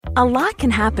A lot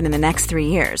can happen in the next 3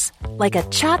 years. Like a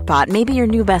chatbot may be your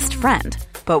new best friend.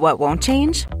 But what won't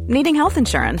change? Needing health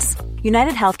insurance.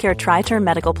 United Healthcare Tri-Term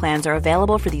Medical Plans are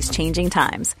available for these changing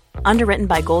times. Underwritten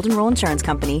by Golden Rule Insurance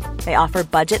Company, they offer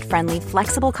budget-friendly,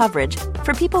 flexible coverage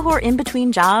for people who are in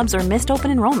between jobs or missed open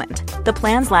enrollment. The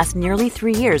plans last nearly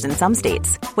 3 years in some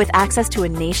states, with access to a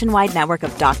nationwide network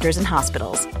of doctors and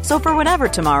hospitals. So for whatever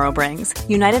tomorrow brings,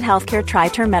 United Healthcare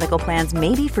Tri-Term Medical Plans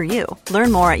may be for you.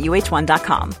 Learn more at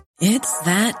uh1.com. It's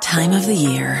that time of the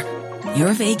year.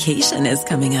 Your vacation is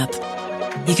coming up.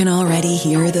 You can already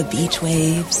hear the beach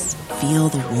waves, feel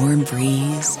the warm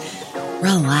breeze,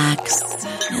 relax,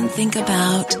 and think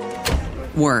about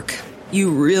work. You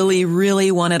really,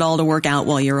 really want it all to work out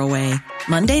while you're away.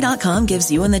 Monday.com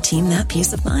gives you and the team that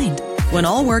peace of mind. When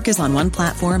all work is on one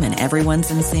platform and everyone's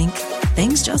in sync,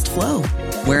 things just flow.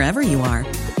 Wherever you are,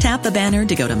 tap the banner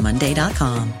to go to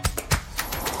Monday.com.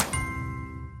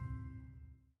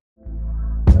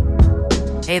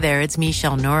 Hey there, it's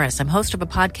Michelle Norris. I'm host of a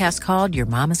podcast called Your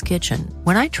Mama's Kitchen.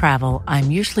 When I travel,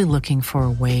 I'm usually looking for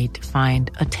a way to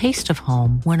find a taste of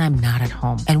home when I'm not at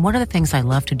home. And one of the things I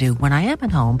love to do when I am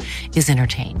at home is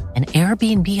entertain. And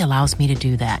Airbnb allows me to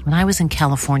do that. When I was in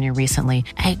California recently,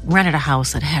 I rented a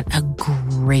house that had a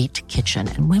great kitchen.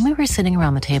 And when we were sitting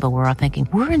around the table, we were all thinking,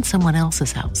 we're in someone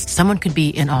else's house. Someone could be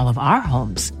in all of our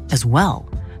homes as well.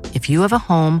 If you have a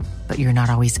home, but you're not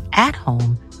always at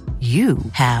home, you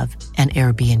have an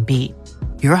Airbnb.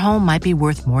 Your home might be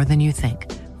worth more than you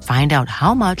think. Find out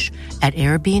how much at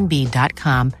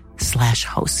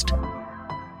airbnb.com/host.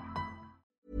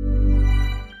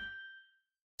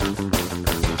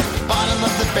 Bottom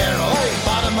of the barrel,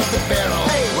 bottom of the barrel,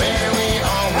 where we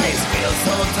always feel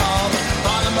so tall.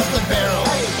 Bottom of the barrel,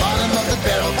 'cause the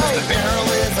barrel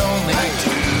is only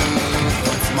 2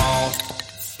 foot small.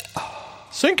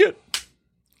 Sink it.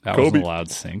 That Kobe. wasn't a loud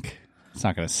sink. It's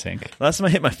not going to sink. Last time I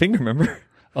hit my finger, remember?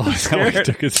 Oh, is that what it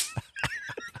took us?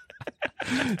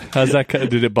 How's that?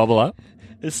 Did it bubble up?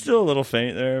 It's still a little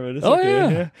faint there, but it's Oh,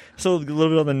 okay. yeah. So a little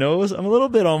bit on the nose. I'm a little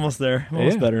bit almost there. I'm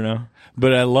almost Yeah. better now.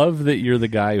 But I love that you're the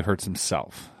guy who hurts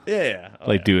himself, Yeah. Oh,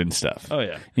 like yeah. doing stuff. Oh,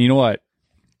 yeah. And you know what?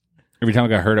 Every time I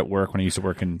got hurt at work, when I used to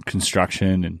work in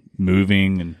construction and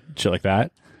moving and shit like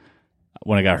that,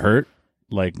 when I got hurt,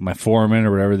 like my foreman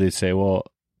or whatever, they'd say, "Well,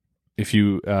 if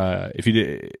you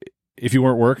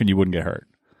weren't working, you wouldn't get hurt."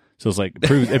 So it's like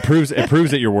it proves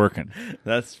that you're working.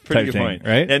 That's a pretty Type good thing, point,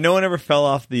 right? Yeah, no one ever fell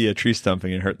off the tree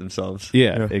stumping and hurt themselves.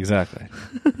 Yeah, exactly.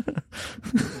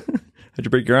 Had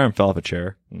you break your arm? Fell off a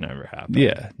chair? Never happened.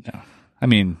 Yeah, no. I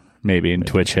mean, maybe in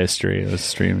Twitch history, those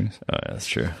streamers. Oh, yeah, that's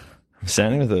true. I'm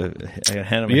standing with I got a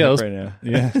hand on my Yeah, hip let's- right now.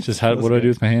 Yeah, just what do I do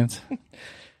with my hands?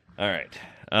 All right.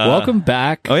 Welcome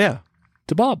back. Oh yeah,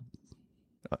 to Bob.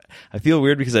 I feel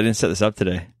weird because I didn't set this up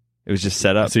today. It was just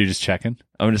set up. So you're just checking?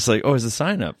 I'm just like, oh, is the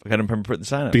sign up? I got to remember to put the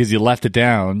sign up. Because you left it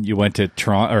down. You went to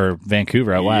Toronto or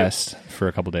Vancouver out west for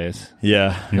a couple days.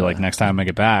 Yeah. And you're like, next time I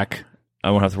get back, I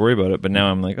won't have to worry about it. But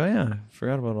now I'm like, oh yeah, I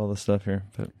forgot about all this stuff here.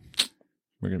 But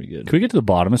we're going to be good. can we get to the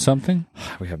bottom of something?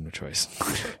 We have no choice.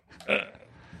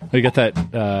 We got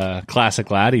that classic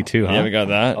laddie too, huh? Yeah, we got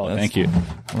that. Oh, That's thank you.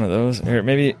 One of those. Here,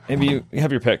 maybe you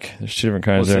have your pick. There's 2 different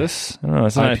kinds What's there. this? I don't know.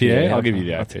 It's an IPA? IPA. I'll give you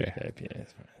the I'll IPA. take the IPA.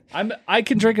 It's fine. I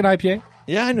can drink an IPA.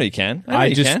 Yeah, I know you can. I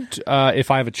know you can.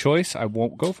 If I have a choice, I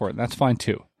won't go for it. And that's fine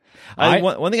too.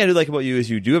 One thing I do like about you is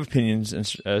you do have opinions and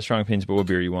strong opinions about what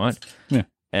beer you want.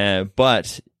 Yeah.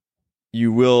 But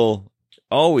you will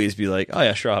always be like, oh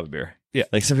yeah, sure, I'll have a beer. Yeah.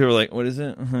 Like some people are like, what is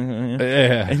it?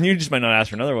 Yeah. And you just might not ask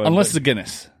for another one. Unless but- it's a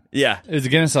Guinness. Yeah. If it's a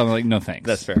Guinness, I'm like, no thanks.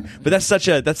 That's fair. But that's such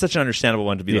an understandable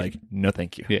one to be like, no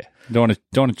thank you. Yeah. Don't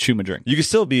want to chew my drink. You can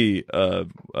still be a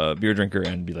beer drinker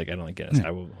and be like, I don't like Guinness.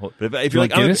 I will. But if You you're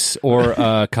like like Guinness or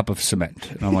a cup of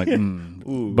cement? And I'm like,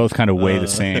 both kind of weigh the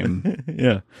same.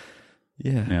 Yeah.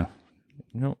 Yeah.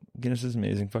 No, Guinness is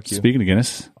amazing. Fuck you. Speaking of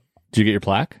Guinness, did you get your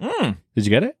plaque? Did you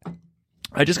get it?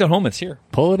 I just got home. It's here.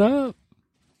 Pull it up.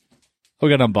 Oh, we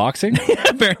got an unboxing?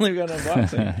 Apparently we got an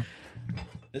unboxing.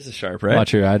 This is sharp, right?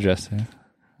 Watch your address. Yeah.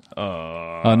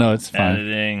 Oh, no, it's fine.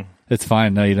 Editing. It's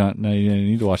fine. No, you don't. No, you don't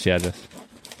need to watch the address.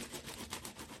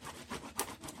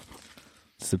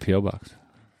 It's the P.O. box.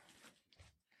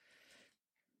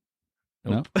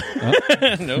 Nope. No?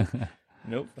 Oh. Nope.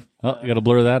 Nope. Oh, you got to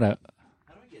blur that out.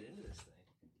 How do I get into this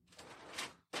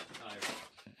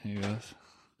thing? Here he goes.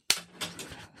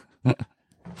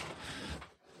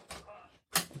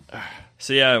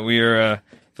 So yeah, we are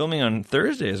filming on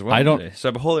Thursday as well. I don't- today. So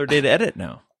I have a whole other day to edit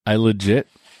now. I legit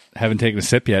haven't taken a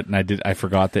sip yet, and I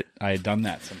forgot that I had done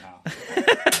that somehow.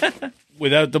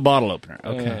 Without the bottle opener.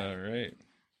 Okay. All right.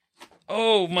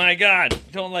 Oh my God!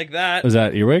 Don't like that. Was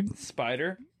that earwig?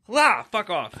 Spider? Fuck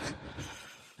off.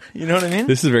 You know what I mean?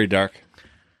 This is very dark.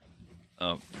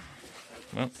 Well,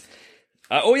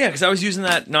 oh yeah, because I was using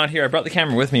that not here. I brought the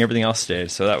camera with me. Everything else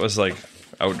stayed. So that was like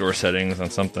outdoor settings on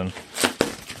something.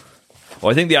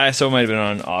 Well, I think the ISO might have been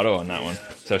on auto on that one.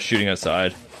 So I was shooting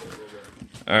outside.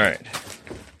 All right.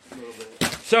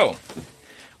 So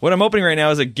what I'm opening right now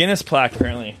is a Guinness plaque.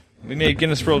 Apparently, we made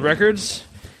Guinness World Records,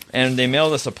 and they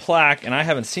mailed us a plaque, and I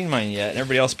haven't seen mine yet. And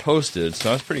everybody else posted, so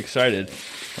I was pretty excited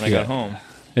when I got home.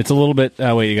 It's a little bit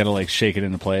that way. You got to like shake it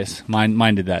into place.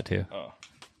 Mine did that too. Oh.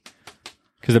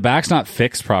 Because the back's not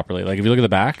fixed properly. Like if you look at the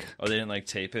back, Oh, they didn't like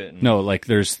tape it. And... no, like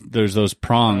there's those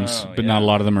prongs, Oh, but not a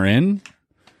lot of them are in.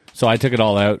 So I took it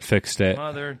all out, fixed it.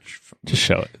 Mother, Just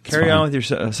show it. It's carry fine. on with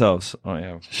yourselves. Oh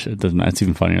yeah, It doesn't matter. It's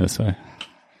even funnier this way.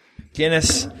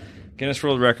 Guinness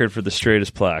World Record for the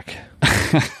straightest plaque.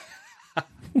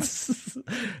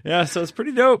 Yeah, so it's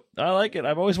pretty dope. I like it.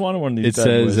 I've always wanted one of these. It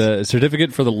says a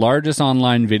certificate for the largest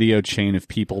online video chain of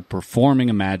people performing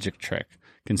a magic trick,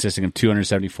 consisting of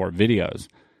 274 videos,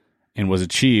 and was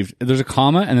achieved. There's a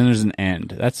comma and then there's an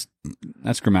end. That's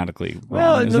grammatically wrong.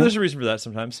 well, no, isn't it? there's a reason for that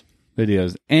sometimes.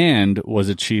 Videos and was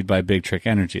achieved by Big Trick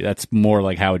Energy. That's more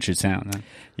like how it should sound. Huh?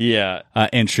 Yeah,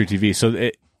 And True TV.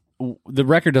 So the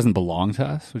record doesn't belong to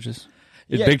us, which is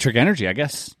Yeah. Big Trick Energy, I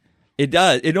guess. it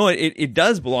does. It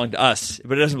does belong to us,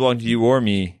 but it doesn't belong to you or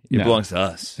me. It No. belongs to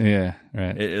us. Yeah,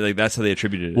 right. Like that's how they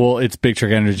attributed it. Well, it's Big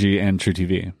Trick Energy and True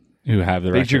TV who have the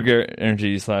Big record. Trigger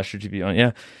Energy / True TV on.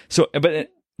 Yeah. So, but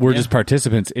We're yeah. just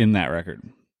participants in that record.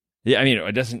 yeah, I mean,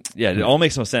 it doesn't. Yeah, it all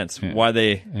makes no sense. Yeah. Why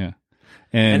they. Yeah.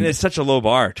 And it's such a low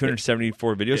bar,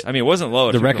 274 videos. I mean, it wasn't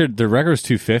low. The record was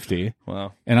 250,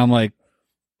 Wow. and I'm like,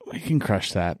 we can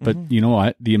crush that. But Mm-hmm. you know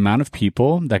what? The amount of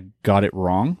people that got it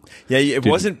wrong. Yeah, it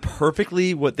wasn't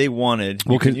perfectly what they wanted.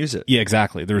 You can use it. Yeah,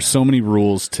 exactly. There were so many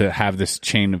rules to have this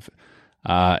chain of.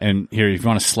 And here, if you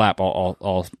want to slap,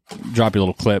 I'll drop you a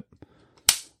little clip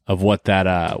of what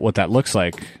that looks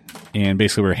like. And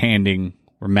basically,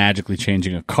 we're magically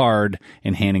changing a card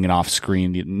and handing it off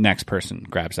screen. The next person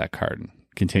grabs that card and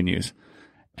continues.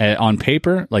 On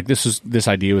paper, like this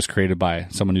idea was created by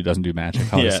someone who doesn't do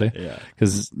magic, obviously. Yeah.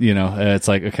 Because it's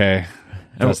like, okay,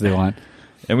 that's what they want.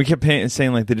 And we kept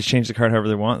saying like they just change the card however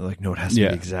they want. They're like, no, it has to be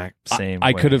the exact same.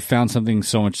 I way. could have found something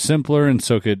so much simpler, and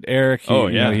so could Eric. He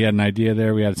had an idea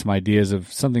there. We had some ideas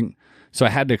of something, so I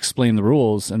had to explain the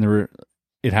rules, and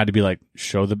it had to be like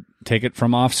take it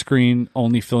from off screen,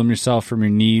 only film yourself from your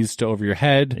knees to over your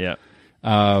head. Yeah.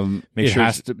 It sure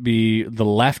has to be the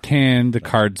left hand. The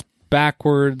card's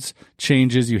backwards.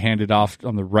 Changes. You hand it off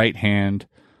on the right hand.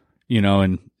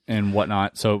 And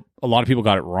whatnot. So a lot of people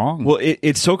got it wrong. Well,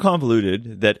 it's so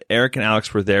convoluted that Eric and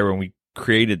Alex were there when we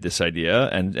created this idea,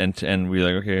 and we were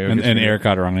like, okay. and Eric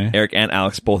got it wrong. Eh? Eric and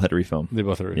Alex both had to refilm. They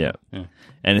both are. Yeah.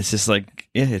 And it's just like,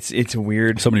 it's a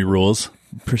weird So many rules,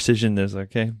 precision. There's like,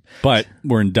 okay, but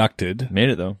we're inducted. made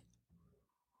it though.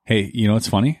 Hey, you know what's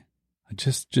funny? It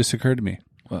just occurred to me.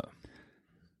 What?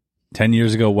 10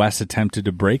 years ago, Wes attempted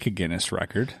to break a Guinness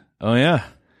record Oh yeah.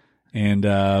 and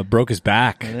broke his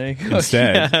back There you go.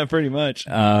 instead. Yeah, pretty much.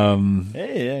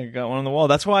 Hey, got one on the wall.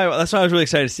 That's why I was really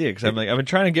excited to see it, because I've been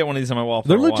trying to get one of these on my wall for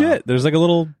They're a while. legit. There's like a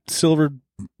little silver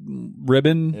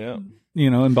ribbon, Yeah.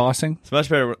 embossing. It's much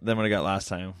better than what I got last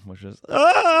time, which was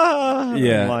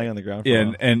lying on the ground. For a Yeah,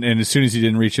 while. and as soon as you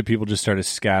didn't reach it, people just started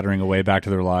scattering away back to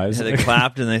their lives. They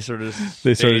clapped and they sort of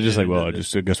They started just like, faded well, I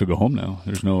into guess we go home now.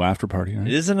 There's no after party, right?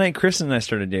 It is the night Kristen and I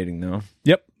started dating, though.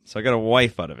 Yep. So I got a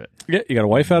wife out of it. Yeah, you got a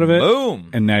wife out of it,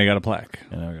 Boom! and now you got a plaque.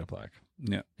 And now I got a plaque.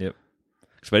 Yeah. Yep.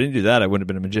 So if I didn't do that, I wouldn't have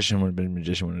been a magician. Would have been a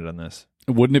magician. Wouldn't have done this.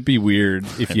 Wouldn't it be weird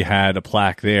if you had a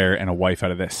plaque there and a wife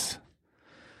out of this?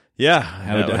 Yeah.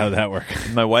 How would that work?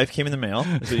 My wife came in the mail.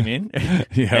 Is what you mean?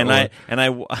 Yeah, and I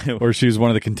Or she was one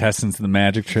of the contestants in the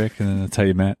magic trick, and then that's how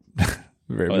you met.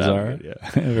 Very Oh, that bizarre. would be good,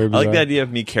 Very I like bizarre. the idea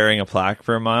of me carrying a plaque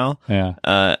for a mile, Yeah.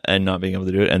 and not being able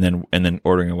to do it, and then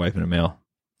ordering a wife in a mail.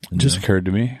 It just occurred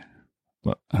to me.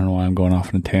 What? I don't know why I'm going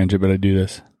off on a tangent, but I do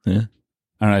this. Yeah.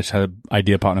 I don't know. I just had an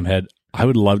idea pop in my head. I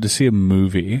would love to see a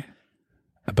movie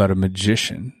about a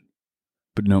magician,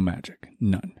 but no magic.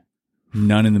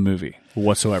 None in the movie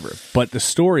whatsoever. But the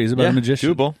story is about a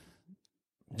magician.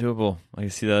 Doable. I can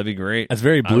see that'd be great. That's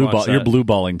very I'd blue watch ball. that. You're blue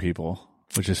balling people,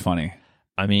 which is funny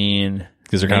I mean,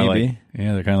 because they're kind of maybe. like,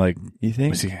 they're kind of like, You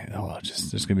think? what's he-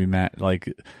 there's gonna be like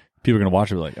people are gonna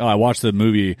watch it like, oh, I watched the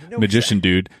movie Magician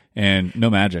Dude and no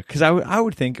magic. Because I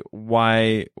would think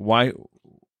why.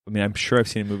 I mean, I'm sure I've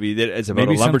seen a movie that is about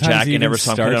Maybe a lumberjack sometimes he and never even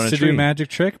saw him cut down starts a to do tree. a magic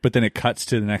trick, but then it cuts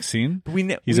to the next scene.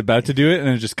 He's we- about to do it, and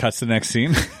then it just cuts to the next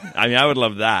scene. I mean, I would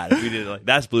love that. If we did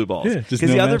that's blue balls. Yeah, Because just no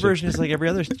the other magic. version is like every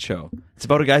other show. It's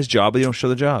about a guy's job, but you don't show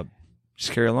the job.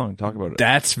 Just carry along, talk about it.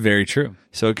 That's very true.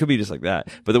 So it could be just like that.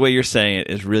 But the way you're saying it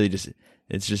is really just,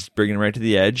 it's just bringing them right to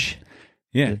the edge.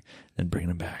 Yeah. And bringing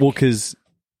them back. Well, because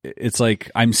it's like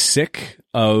I'm sick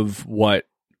of what.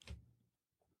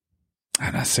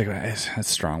 I'm not sick of that. That's a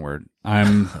strong word.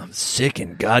 I'm sick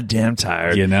and goddamn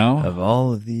tired. You know, of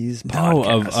all of these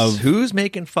podcasts. Of who's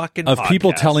making fucking of podcasts?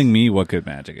 People telling me what good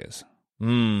magic is.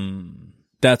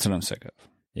 That's what I'm sick of.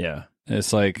 Yeah,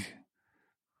 it's like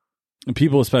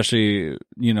people, especially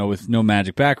with no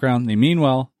magic background, they mean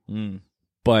well,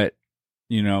 but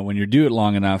when you do it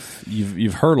long enough,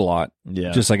 you've heard a lot,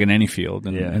 just like in any field,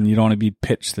 and you don't want to be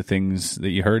pitched the things that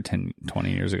you heard 10,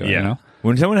 20 years ago. Yeah.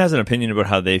 When someone has an opinion about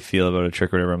how they feel about a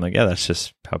trick or whatever, I'm like, yeah, that's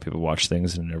just how people watch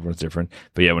things, and everyone's different.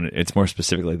 But yeah, when it's more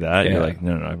specific like that, you're like,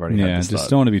 no, I've already had this just thought.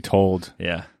 don't want to be told.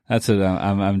 Yeah, that's it.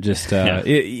 I'm just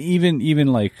even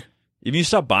like if you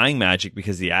stop buying magic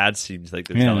because the ad seems like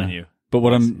they're telling you. But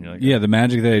what the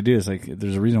magic that I do is like,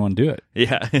 there's a reason I want to do it.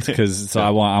 Yeah, because I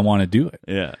want to do it.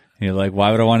 Yeah. You're like, why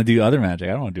would I want to do other magic?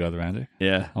 I don't want to do other magic.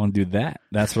 Yeah. I want to do that.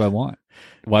 That's what I want.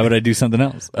 Why would I do something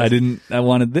else? I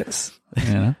wanted this.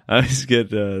 I always get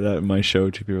that in my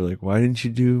show too. People are like, why didn't you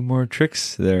do more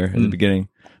tricks there in the beginning?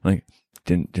 I'm like,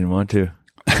 didn't want to.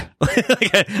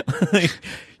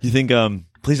 You think,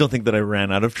 please don't think that I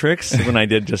ran out of tricks when I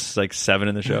did just like 7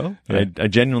 in the show. Yeah. I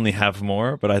genuinely have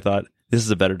more, but I thought this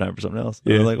is a better time for something else.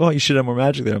 Yeah. They're like, oh, you should have more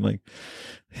magic there. I'm like,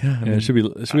 it should be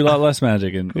a lot less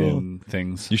magic in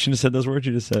things. You shouldn't have said those words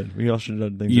you just said. We all should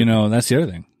have done things. That's the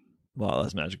other thing. A lot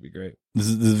less magic would be great. This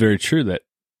is very true that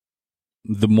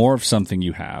the more of something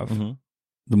you have,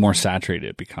 the more saturated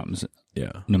it becomes.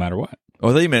 Yeah. No matter what. Oh,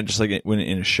 I thought you meant just like when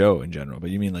in a show in general, but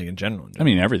you mean like in general. I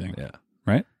mean everything. Yeah.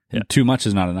 Right? Yeah. Too much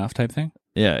is not enough type thing.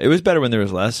 Yeah. It was better when there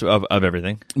was less of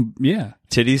everything. Yeah.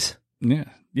 Titties. Yeah.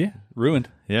 Yeah. Ruined.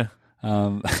 Yeah.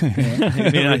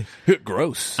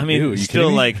 Gross. I mean, still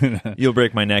like you'll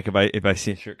break my neck if I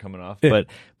see a shirt coming off. Yeah.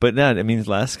 But that it means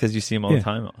less because you see them all the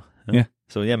time. Yeah.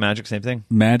 So yeah, magic, same thing.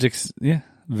 Magic's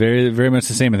very very much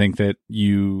the same. I think that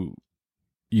you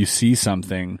see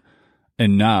something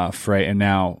enough, right? And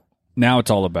now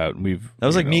it's all about that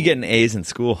was like me getting A's in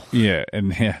school. Yeah,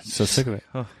 and so sick of it.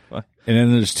 Oh, fuck. And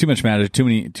then there's too much magic, too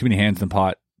many hands in the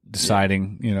pot.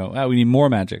 Deciding, we need more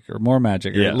magic. Or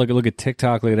look at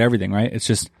TikTok, look at everything, right? It's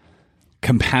just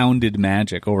compounded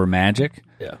magic over magic.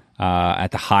 Yeah.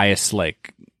 At the highest,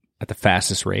 at the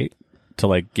fastest rate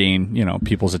to gain,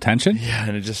 people's attention. Yeah,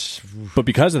 and it just. But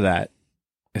because of that,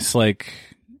 it's like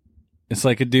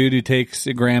a dude who takes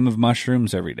a gram of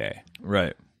mushrooms every day.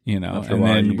 Right. And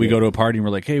then we go to a party and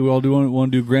we're like, hey, we all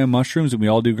want to do gram mushrooms, and we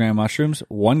all do gram mushrooms.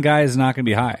 One guy is not going to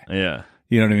be high. Yeah.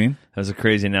 You know what I mean? That was a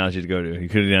crazy analogy to go to. You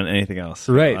could have done anything else.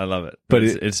 Right. I love it. But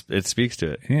it speaks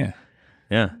to it. Yeah.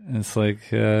 Yeah. It's like,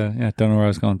 don't know where I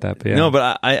was going with that. But yeah. No,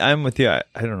 but I'm with you. I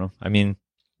don't know. I mean,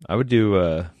 I would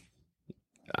do,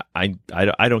 I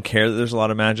don't care that there's a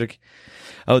lot of magic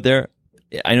out there.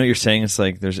 I know what you're saying. It's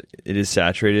like it is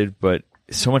saturated, but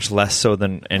so much less so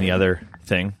than any other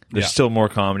thing. There's still more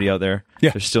comedy out there. Yeah.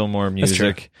 There's still more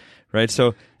music. Right,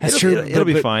 so it'll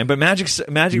be fine. But magic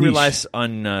relies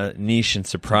on niche and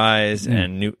surprise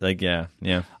and new,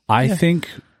 I think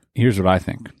here's what I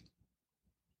think,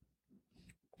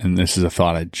 and this is a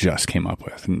thought I just came up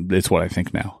with, and it's what I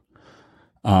think now.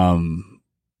 I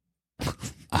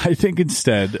think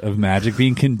instead of magic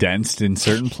being condensed in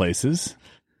certain places,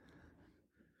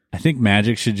 I think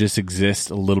magic should just exist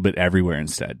a little bit everywhere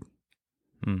instead.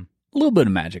 A little bit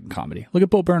of magic in comedy. Look at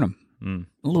Bo Burnham.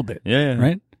 A little bit. Yeah.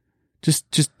 Right?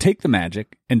 Just take the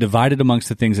magic and divide it amongst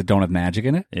the things that don't have magic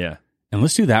in it. Yeah. And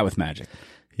let's do that with magic.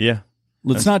 Yeah.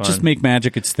 Let's not just make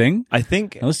magic its thing. I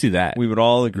think let's do that. We would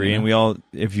all agree, and we all,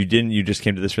 if you didn't, you just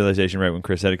came to this realization right when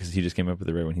Chris said it, because he just came up with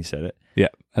it right when he said it. Yeah.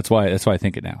 That's why I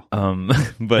think it now.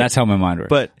 But that's how my mind works.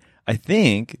 But I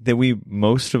think that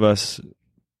most of us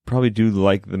probably do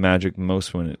like the magic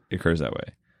most when it occurs that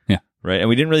way. Right, and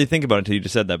we didn't really think about it until you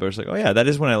just said that, but it's like, oh yeah, that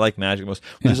is when I like magic most.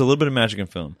 There's a little bit of magic in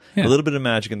film, a little bit of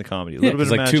magic in the comedy, a little bit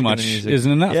of magic too much in the music.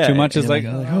 Isn't enough. Yeah, too much is like,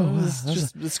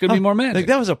 it's going to be more magic. Like,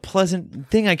 that was a pleasant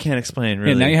thing I can't explain,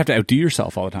 really. Yeah, now you have to outdo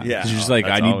yourself all the time. Yeah. You're just like,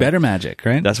 I need better magic,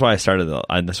 right? That's why I started,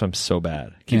 that's why I'm so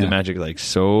bad. Keep the magic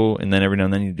and then every now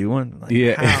and then you do one. Like,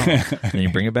 and you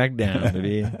bring it back down,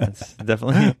 maybe. That's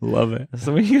definitely. Love it. That's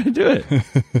the way you got to do it.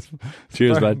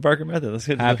 Cheers, bud. Barker Method. Let's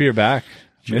get happy you're back.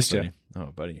 Missed you. Oh,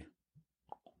 buddy.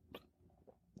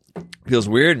 Feels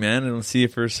weird, man. I don't see you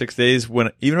for 6 days.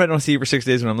 Even if I don't see you for 6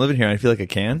 days when I'm living here, I feel like I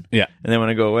can. Yeah. And then when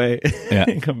I go away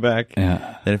and come back,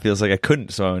 then it feels like I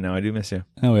couldn't. So now I do miss you.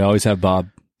 No, we always have Bob.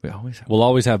 We'll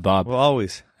always have Bob. We'll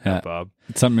always have Bob.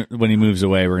 Something when he moves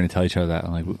away, we're going to tell each other that.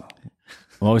 I'm like, we'll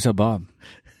always have Bob.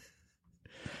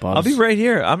 I'll be right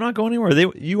here. I'm not going anywhere.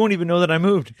 You won't even know that I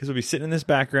moved because we'll be sitting in this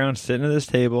background, sitting at this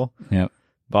table, Yep.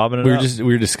 bobbing it up.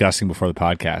 We were discussing before the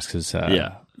podcast because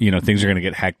things are going to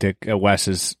get hectic. Wes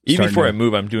is Even before I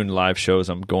move, I'm doing live shows.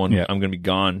 I'm going to be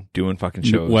gone doing fucking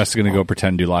shows. Wes is going to go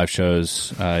pretend to do live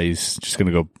shows. He's just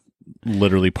going to go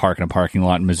literally park in a parking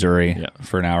lot in Missouri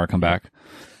for an hour, come back.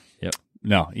 Yep.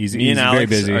 No, he's Me and very Alex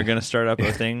busy. are going to start up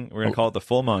a thing. We're going to call it the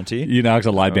Full Monty. You and Alex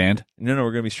a live band? No,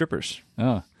 we're going to be strippers.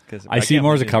 Oh, I see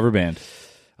more as a cover band.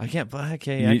 I can't play.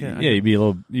 You'd be a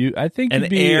little. I think an you'd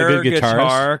be air a good guitarist.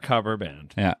 guitar cover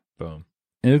band. Yeah, boom.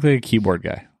 You look like a keyboard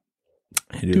guy.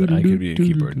 I could be a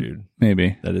keyboard dude.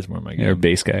 Maybe that is more my game. Or a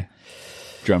bass guy,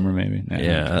 drummer maybe. No.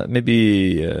 Yeah,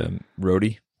 maybe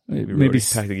roadie. Maybe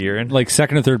pack the gear in, like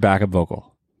second or third backup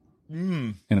vocal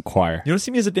in a choir. You don't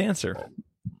see me as a dancer.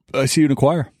 I see you in a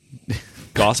choir.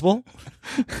 Gospel.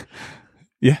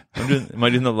 Yeah. Am I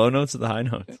doing the low notes or the high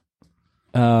notes?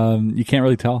 You can't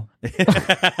really tell.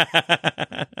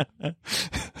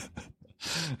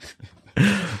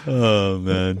 Oh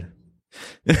man,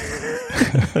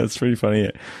 that's pretty funny.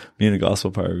 Me and the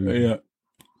gospel part. Yeah.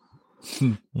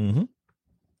 Mm-hmm.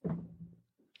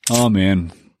 Oh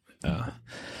man. I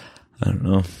don't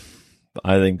know.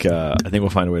 I think we'll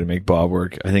find a way to make Bob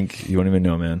work. I think you won't even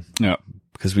know, man. Yeah.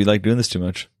 Because we like doing this too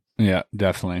much. Yeah,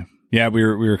 definitely. Yeah, we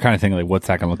were kind of thinking like, what's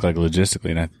that going to look like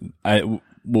logistically? And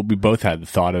we both had the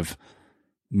thought of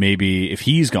maybe if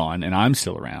he's gone and I'm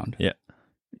still around,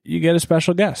 you get a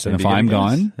special guest. And maybe if I'm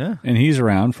gone and he's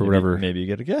around for whatever, maybe you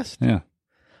get a guest. Yeah,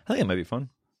 I think it might be fun.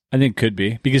 I think it could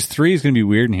be because 3 is going to be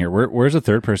weird in here. Where's the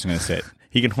third person going to sit?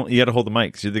 You got to hold the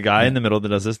mics. You're the guy in the middle that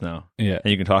does this now. Yeah,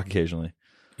 and you can talk occasionally.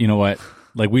 You know what?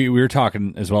 Like we were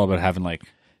talking as well about having like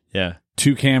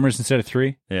 2 cameras instead of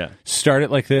 3. Yeah. Start it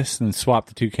like this and then swap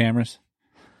the 2 cameras.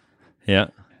 Yeah.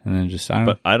 And then just,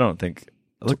 I don't think,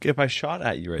 look, if I shot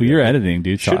at you right now. You're editing,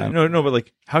 dude. No, but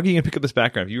like, how can you pick up this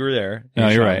background? If you were there,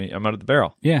 you're right. Me, I'm out of the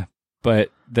barrel. Yeah. But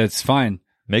that's fine.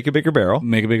 Make a bigger barrel.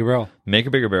 Make a bigger barrel. Make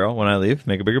a bigger barrel. When I leave,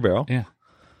 make a bigger barrel. Yeah.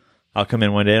 I'll come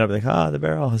in one day and I'll be like, the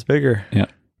barrel is bigger. Yeah.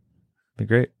 Be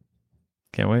great.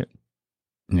 Can't wait.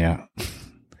 Yeah.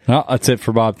 Well, that's it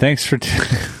for Bob. Thanks for...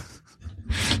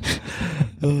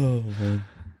 Oh, man.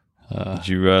 Did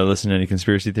you listen to any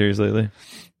conspiracy theories lately?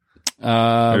 Or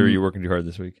are you working too hard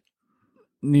this week?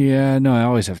 Yeah, no, I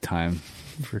always have time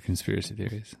for conspiracy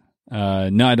theories.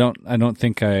 No, I don't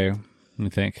think let me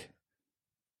think.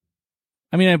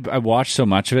 I mean, I watch so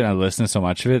much of it, I listen to so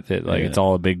much of it that like it's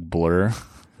all a big blur.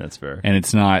 That's fair. And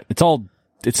it's not all,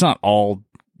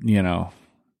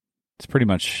 it's pretty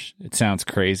much, it sounds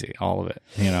crazy, all of it,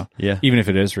 Yeah. Even if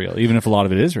it is real, even if a lot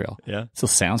of it is real. Yeah. It still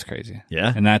sounds crazy.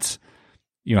 Yeah. And that's,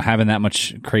 having that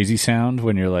much crazy sound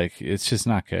when you're like, it's just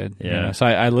not good. Yeah. So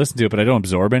I listen to it, but I don't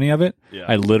absorb any of it. Yeah.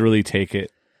 I literally take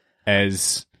it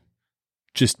as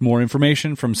just more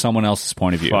information from someone else's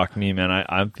point of view. Fuck me, man.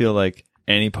 I feel like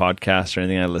any podcast or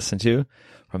anything I listen to,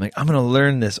 I'm like, I'm going to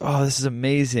learn this. Oh, this is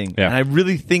amazing. Yeah. And I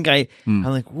really think I'm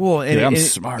like, whoa. And I'm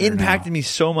it impacted me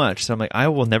so much. So I'm like, I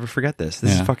will never forget this.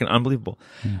 This is fucking unbelievable.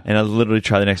 Yeah. And I literally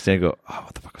try the next day and go, oh,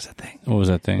 what the fuck was that thing? What was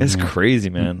that thing? It's crazy,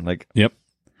 man. Like, yep.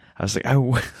 I was like,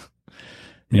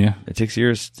 yeah. It takes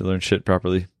years to learn shit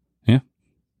properly. Yeah.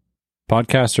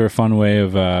 Podcasts are a fun way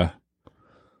of, I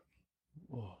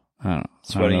don't know.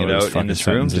 Sweating it out in this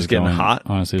room, just getting hot.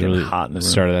 Honestly, getting really hot in the room.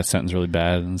 Started that sentence really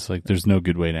bad, and it's like there's no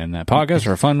good way to end that. Podcasts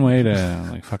are a fun way to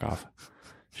like fuck off.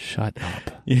 Shut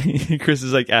up. Chris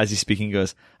is like, as he's speaking, he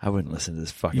goes, I wouldn't listen to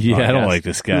this fucking podcast. I don't like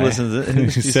this guy. Who listens to Who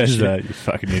says that, you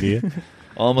fucking idiot.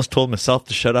 I almost told myself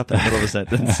to shut up in the middle of a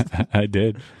sentence. I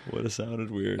did. Would have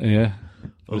sounded weird. Yeah.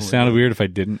 Would have sounded weird if I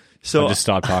didn't. So I just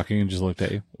stopped talking and just looked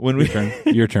at you. When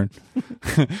Your turn.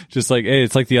 Just like, hey,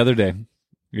 it's like the other day.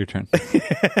 Your turn.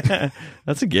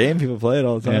 That's a game. People play it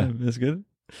all the time. Yeah. That's good.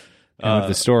 At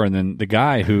the store, and then the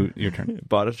guy your turn,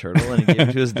 bought a turtle and he gave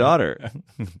it to his daughter.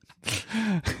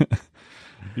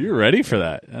 You're ready for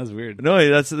that? That was weird. No,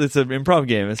 it's an improv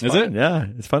game. It's Is fun. it? Yeah,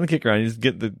 it's fun to kick around. You just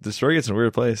get the story gets in a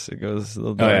weird place. It goes a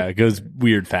little dark. Oh yeah, it goes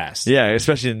weird fast. Yeah,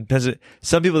 especially in Pennsylvania.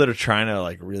 Some people that are trying to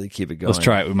like really keep it going. Let's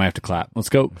try it. We might have to clap. Let's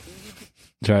go.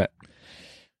 Try it.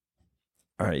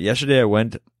 All right. Yesterday I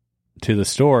went to the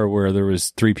store where there was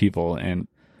 3 people, and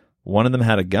one of them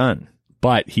had a gun,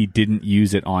 but he didn't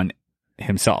use it on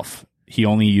himself. He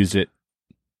only used it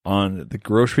on the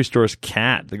grocery store's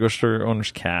cat, the grocery store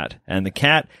owner's cat, and the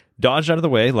cat dodged out of the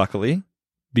way, luckily,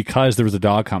 because there was a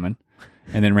dog coming,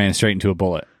 and then ran straight into a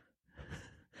bullet.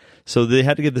 So they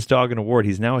had to give this dog an award.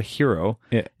 He's now a hero,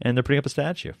 yeah. And they're putting up a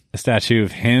statue. A statue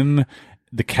of him,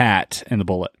 the cat, and the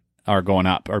bullet are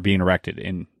being erected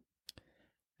in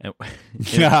a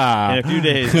few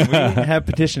days. We have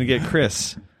petitioned to get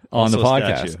Chris on the Also a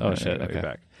podcast. statue. Oh shit! Right, Okay.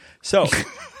 back. So,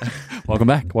 Welcome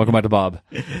back to Bob.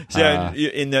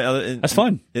 in the other, That's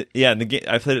fun. In the game,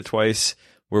 I played it twice.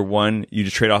 Where one, you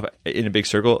just trade off in a big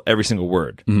circle every single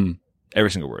word, every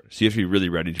single word. So you have to be really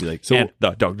ready to be like, So-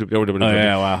 dog. Oh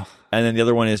yeah, wow. And then the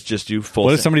other one is just do full.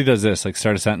 What if somebody does this? Like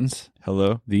start a sentence,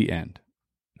 hello? the end.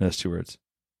 That's 2 words.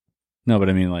 No, but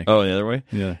I mean like. Oh, the other way.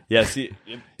 Yeah. Yeah. See,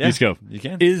 yeah, Let's go. You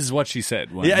can. Is what she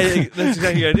said. One. Yeah, that's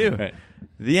exactly what I do. Right.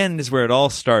 The end is where it all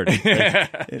started.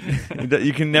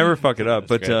 You can never fuck it up.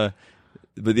 But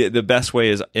the best way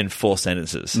is in full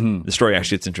sentences. Mm-hmm. The story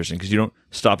actually gets interesting because you don't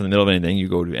stop in the middle of anything. You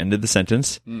go to the end of the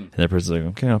sentence, and that person's like,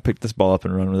 "Okay, I'll pick this ball up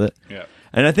and run with it." Yeah.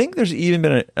 And I think there's even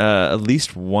been at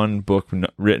least one book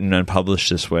written and published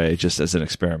this way, just as an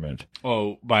experiment.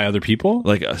 Oh, by other people?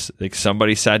 Like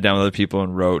somebody sat down with other people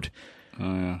and wrote. Oh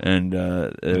yeah. And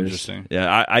Interesting.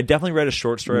 Yeah, I definitely read a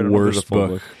short story. I don't know if it was a Worst full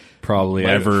book probably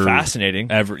ever.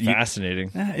 Fascinating. Ever. Fascinating.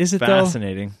 Is it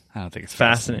Fascinating. though? I don't think it's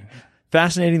Fascinating.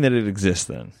 Fascinating that it exists.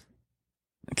 Then.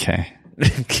 Okay.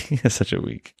 It's such a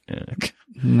weak. Yeah.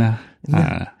 Nah.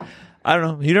 I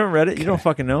don't know. You don't read it. You don't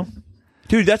fucking know,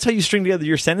 dude. That's how you string together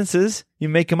your sentences. You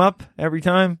make them up every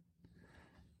time.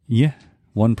 Yeah.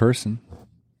 One person.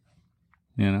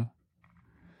 You know.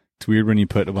 It's weird when you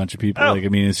put a bunch of people. Oh. Like, I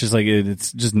mean, it's just like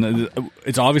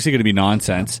it's obviously going to be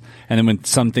nonsense, and then when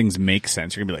some things make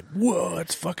sense, you're gonna be like, "Whoa,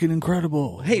 it's fucking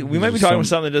incredible!" Hey, we might be There's talking about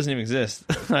something that doesn't even exist.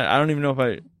 I don't even know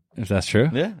if that's true.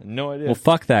 Yeah, no idea. Well,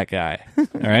 fuck that guy. All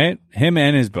right, him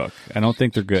and his book. I don't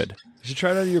think they're good. You should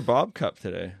try it out of your Bob cup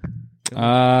today.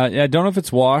 Yeah, I don't know if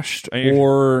it's washed you-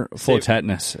 or full of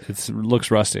tetanus. It looks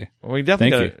rusty. Well, we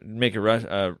definitely Thank gotta make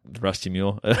a rusty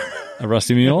mule. A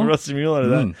rusty mule. A rusty mule out of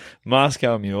that. Mm.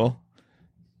 Moscow mule.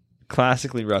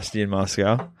 Classically rusty in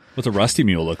Moscow. What's a rusty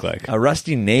mule look like? A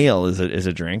rusty nail is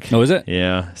a drink. Oh, is it?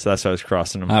 Yeah, so that's why I was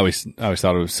crossing them. I always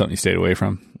thought it was something you stayed away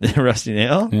from. Rusty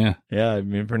nail? Yeah. Yeah, I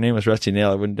mean, if her name was Rusty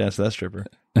Nail, I wouldn't dance to that stripper.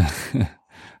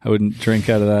 I wouldn't drink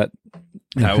out of that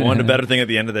I wanted a better thing at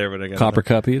the end of there, but I got copper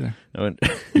cup either. I went,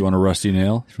 You want a rusty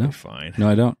nail? No, fine. no,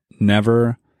 I don't.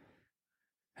 Never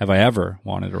have I ever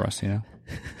wanted a rusty nail.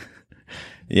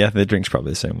 Yeah, the drink's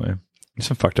probably the same way. There's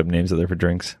some fucked up names out there for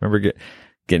drinks. Remember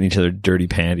getting each other dirty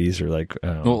panties or like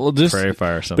just prairie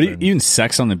fire or something. But even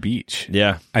sex on the beach,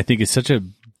 yeah. I think it's such a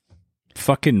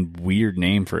fucking weird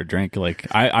name for a drink. Like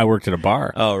I worked at a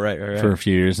bar Oh, right. for a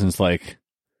few years, and it's like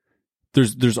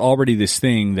there's already this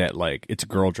thing that like it's a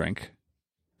girl drink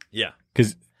Yeah.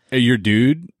 because you're a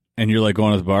dude and you're like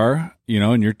going to the bar, you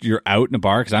know, and you're out in a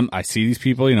bar because I see these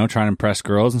people, you know, trying to impress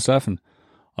girls and stuff, and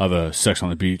I have a sex on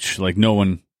the beach. Like no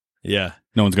one's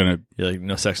gonna. You're like,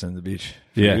 no sex on the beach.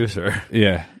 For Yeah. you, sir.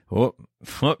 Yeah, Oh,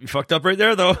 you fucked up right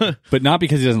there, though. but not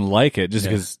because he doesn't like it, just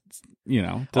Yeah. because you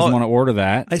know doesn't want to order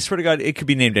that. I swear to God, it could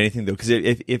be named anything, though, because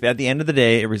if at the end of the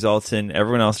day it results in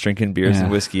everyone else drinking beers Yeah.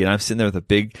 and whiskey, and I'm sitting there with a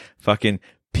big fucking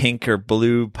pink or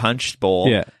blue punch bowl.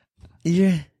 Yeah,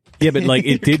 Yeah. but like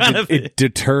it did, Kind of- it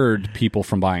deterred people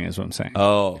from buying. Is what I'm saying.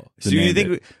 Oh. So The you name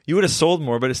think you would have sold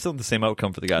more, but it's still the same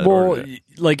outcome for the guy that Well, ordered it.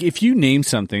 like if you name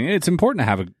something, it's important to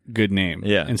have a good name.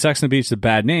 Yeah. And Sex on the Beach is a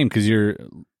bad name because you're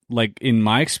like, in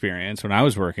my experience when I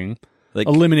was working, Like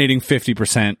eliminating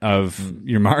 50% of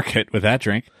your market with that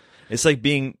drink. it's like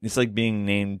being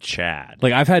named Chad.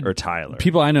 Like I've had or Tyler.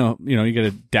 people I know, you know, you get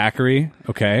a daiquiri,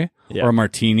 okay, Yeah. or a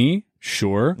martini,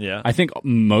 sure. Yeah. I think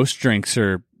most drinks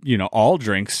are, you know, all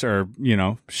drinks are, you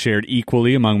know, shared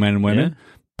equally among men and women. Yeah.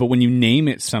 But when you name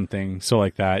it something so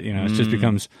like that, you know, it just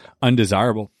becomes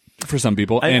undesirable for some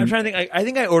people. I'm trying to think. I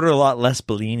think I order a lot less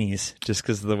Bellinis just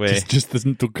because of the way. just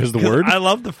because the word. I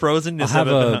love the frozenness I'll have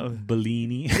of a it.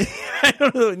 Bellini. I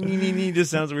don't know. Nee just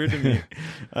sounds weird to me.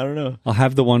 I don't know. I'll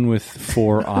have the one with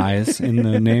 4 eyes in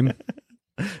the name.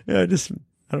 Yeah, I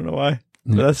don't know why.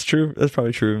 But that's true. That's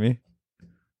probably true of me.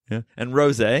 Yeah. And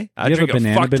rosé. I Do you have drink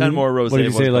a fuck ton Bellini? more rosé. What did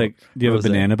you say? Like, do you have rosé. a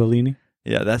banana Bellini?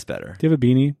 Yeah, that's better. Do you have a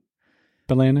beanie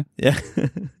Bellana? Yeah.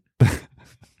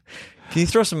 Can you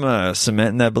throw some cement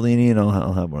in that Bellini, and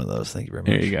I'll have one of those. Thank you very much.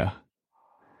 There you go.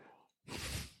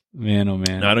 Man, oh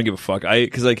man. No, I don't give a fuck.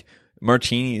 Because like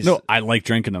martinis. No, I like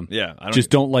drinking them. Yeah. I don't Just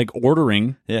don't like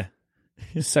ordering Yeah.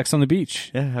 sex on the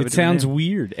beach. Yeah, have a it different sounds name.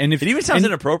 weird. And if It even sounds and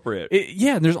inappropriate.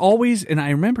 yeah, there's always, and I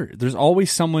remember, there's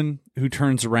always someone who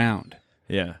turns around.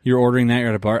 Yeah. You're ordering that, you're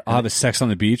at a bar, I'll have a sex on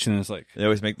the beach, and it's like, They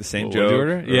always make the same what joke. would you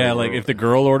order? Yeah, like if the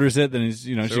girl orders it, then it's,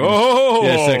 you know, she goes, Oh,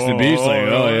 yeah, sex on the beach, like,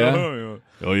 oh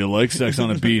yeah. Oh, you like sex on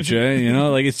the beach, eh? You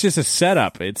know, like it's just a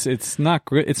setup. It's not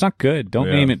good. It's not good. Don't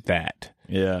Yeah. name it that.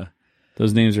 Yeah.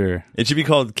 Those names are It should be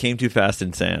called Came Too Fast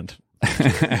in Sand. That's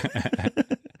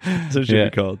what it should Yeah.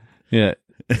 be called. yeah.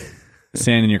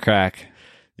 Sand in your crack.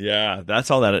 Yeah,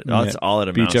 that's all that. That's all it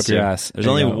amounts Beach up to. your ass. There's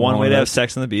There only you go. one way to have Walnuts.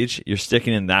 sex on the beach. You're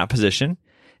sticking in that position,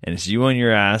 and it's you on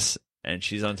your ass, and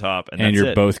she's on top, and that's you're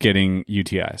it. both getting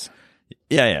UTIs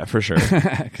Yeah, for sure.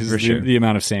 because For sure. the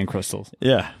amount of sand crystals.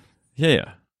 Yeah.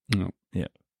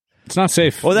 It's not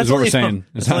safe. Well, that's is what only we're saying.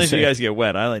 That's It's not only if you safe. guys get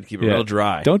wet. I like to keep it Yeah. real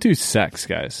dry. Don't do sex,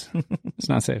 guys. It's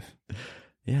not safe.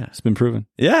 Yeah. It's been proven.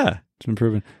 Yeah. It's been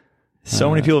proven. So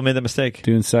many people have made that mistake.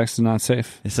 Doing sex is not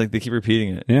safe. It's like they keep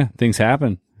repeating it. Yeah, things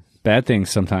happen. Bad things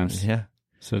sometimes. Yeah.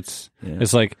 So it's Yeah.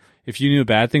 it's like if you knew a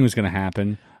bad thing was going to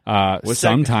happen, What's that-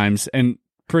 sometimes and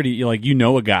pretty like you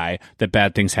know a guy that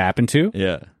bad things happen to.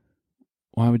 Yeah.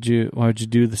 Why would you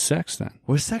do the sex then?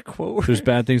 What's that quote? There's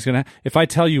bad things going to happen. If I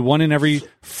tell you 1 in every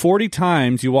 40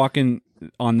 times you walk in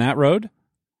on that road,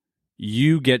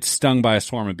 you get stung by a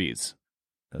swarm of bees.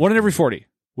 1 in every 40.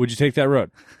 Would you take that road?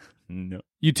 No.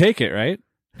 You take it, right?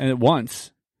 And at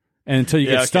once. And until you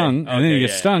Yeah, get okay. stung, and then Okay, you get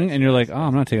yeah, stung, yeah, and you're like, oh,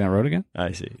 I'm not taking that road again.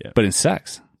 I see. Yeah. But in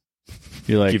sex,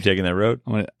 you're like, Keep taking that road.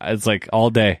 it's like all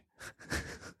day.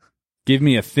 Give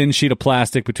me a thin sheet of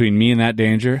plastic between me and that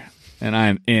danger, and I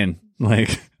am in.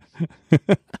 Like,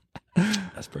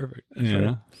 That's perfect. you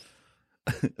know,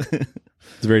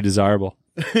 it's very desirable.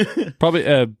 Probably,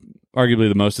 arguably,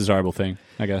 the most desirable thing,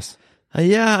 I guess.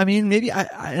 Yeah, I mean, maybe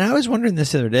I was wondering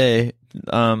this the other day.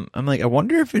 I'm like, I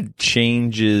wonder if it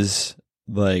changes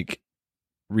like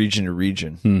region to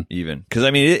region, even because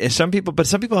I mean, some people,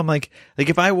 I'm like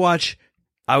if I watch,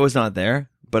 I was not there,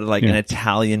 but like an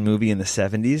Italian movie in the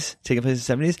 70s, taking place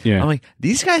in the 70s, Yeah. I'm like,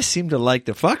 these guys seem to like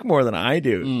to fuck more than I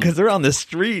do because they're on the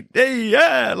street, hey,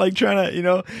 yeah, like trying to, you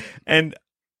know, and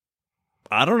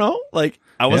I don't know, like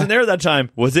I wasn't there at that time.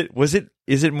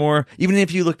 Is it more? Even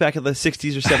if you look back at the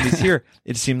 60s or 70s here,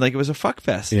 it seemed like it was a fuck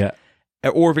fest. Yeah,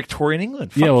 Or Victorian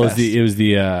England. Fuck yeah. Well, fest. it was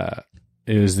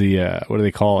the what do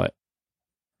they call it?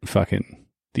 Fucking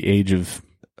the age of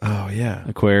Oh yeah,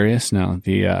 Aquarius. No,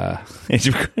 the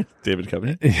David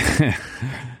Covenant.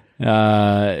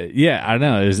 yeah, I don't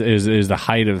know. Is the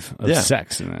height of Yeah.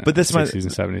 sex in the But this 60s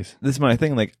and 70s. This is my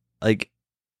thing. Like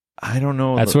I don't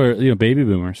know. That's where baby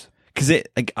boomers. Because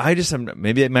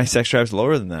maybe my sex drive's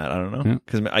lower than that. I don't know. Yeah.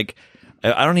 Because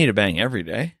I don't need a bang every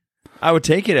day. I would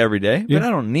take it every day, but Yeah. I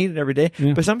don't need it every day.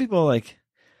 Yeah. But some people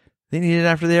they need it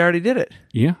after they already did it.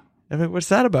 Yeah, I mean, what's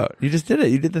that about? You just did it.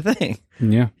 You did the thing.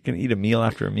 yeah. You can eat a meal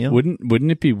after a meal.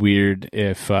 Wouldn't it be weird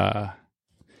if,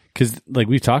 because like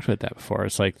we've talked about that before,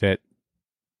 it's like that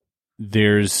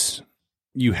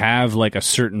you have like a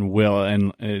certain will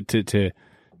and to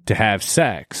have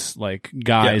sex, like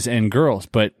guys and girls,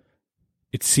 but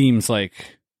it seems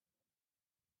like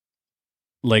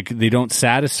they don't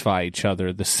satisfy each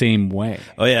other the same way.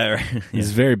 Oh yeah, right. It's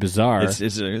very bizarre.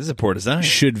 It's a poor design.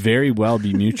 Should very well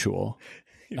be mutual.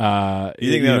 You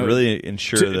think that would really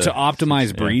ensure to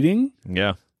optimize breeding?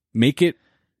 Yeah. Make it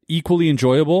equally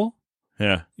enjoyable.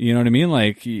 Yeah. You know what I mean?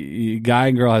 Like, guy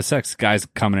and girl has sex. Guy's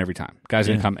coming every time. Guy's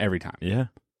gonna Yeah. come every time. Yeah.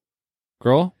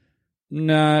 Girl,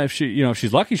 nah. If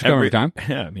she's lucky, she'll come every time.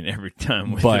 Yeah, I mean every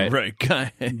time with But- the right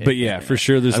guy. But yeah, for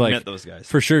sure, there's I've like met those guys.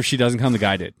 for sure, if she doesn't come, the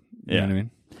guy did. You know Yeah. what I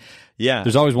mean? Yeah.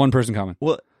 There's always one person coming.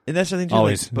 Well, and that's the thing too.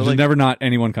 Always. Like, but There's like, never not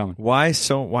anyone coming. why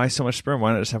so much sperm?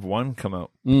 Why not just have one come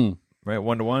out? Right,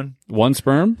 1 to 1. One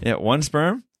sperm. Yeah, 1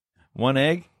 sperm, 1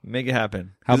 egg. Make it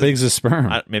happen. How big's a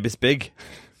sperm? Maybe it's big.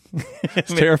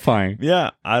 It's terrifying.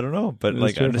 Yeah, I don't know, but It's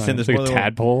like I understand terrifying. there's It's more like a than one.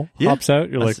 tadpole Yeah. hops out.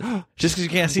 You're like, Just because you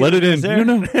can't see let it in. it's there.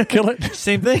 No, kill it.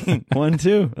 Same thing. 1,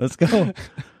 2. Let's go.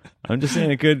 I'm just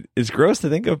saying it's gross to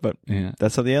think of, but Yeah.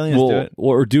 that's how the aliens do it.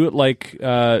 Or do it like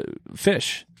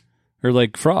fish or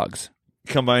like frogs.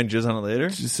 Come by and jizz on it later.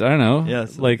 Just, I don't know. Yeah,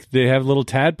 so- like they have little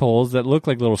tadpoles that look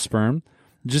like little sperm.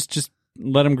 Just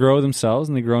let them grow themselves,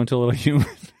 and they grow into a little human.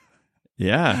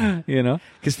 Yeah, You know,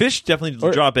 because fish definitely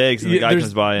Or- drop eggs, and the guy there's-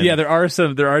 comes by. And, Yeah, there are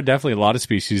definitely a lot of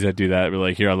species that do that. We're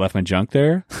like, here, I left my junk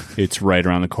there. It's right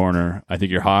around the corner. I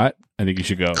think you're hot. I think you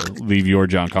should go. Leave your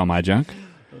junk on my junk.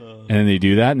 And then they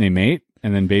do that, and they mate,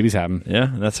 and then babies have them.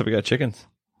 yeah, and that's how we got chickens.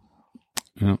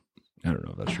 Yeah. I don't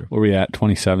know if that's true. Where we at?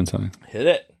 27 something. Hit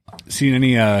it. Seen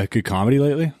any good comedy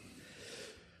lately?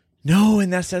 No,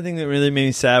 and that's the thing that really made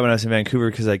me sad when I was in Vancouver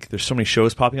because like there's so many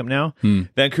shows popping up now.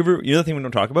 Vancouver, you know the thing we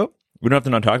don't talk about? We don't have to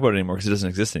not talk about it anymore because it doesn't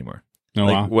exist anymore. Oh,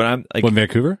 like wow. when I'm like What, in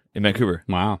Vancouver? in Vancouver,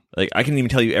 Wow. like I can even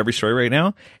tell you every story right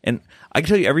now, and I can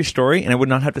tell you every story, and I would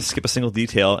not have to skip a single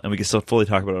detail, and we can still fully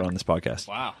talk about it on this podcast.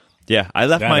 Wow. Yeah, I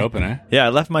left That my open, eh? yeah, I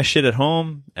left my shit at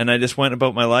home, and I just went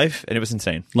about my life, and it was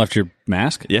insane. Left your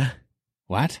mask? Yeah,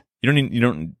 What? you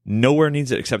don't nowhere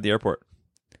needs it except the airport.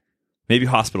 Maybe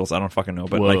hospitals, I don't fucking know,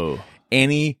 but Whoa. like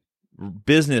any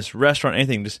business, restaurant,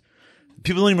 anything, just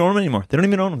People don't even own them anymore. They don't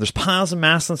even own them. There's piles of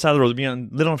masks on the side of the road. They're being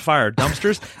lit on fire.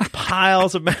 Dumpsters,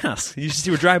 piles of masks. You just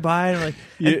see her drive by and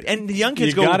and the young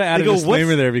kids you gotta add a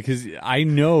disclaimer "What's-" there because I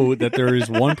know that there is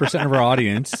 1% of our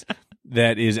audience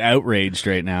that is outraged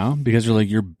right now because they're like,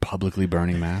 you're publicly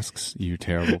burning masks, you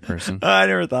terrible person. I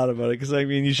never thought about it because I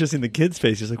mean, you just seen the kids'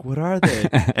 faces. Like, what are they?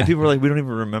 And people were like, we don't even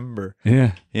remember.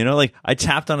 Yeah. You know, like I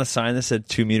tapped on a sign that said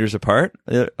 2 meters apart,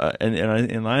 and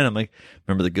in line, I'm like,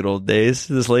 remember the good old days,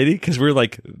 this lady? Because we're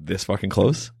like this fucking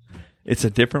close. It's a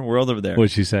different world over there.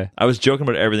 What'd she say? I was joking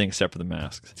about everything except for the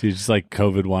masks. She's just like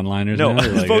COVID one-liners. No, now? I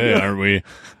was Like, fucking- hey, aren't we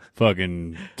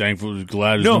fucking thankful,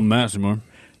 glad there's no masks anymore?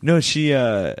 No, she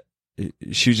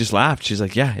just laughed. She's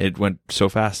like, yeah, it went so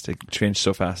fast. It changed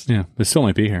so fast. Yeah, but still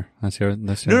might be here. That's the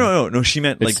No. She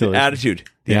meant It like still the is. attitude.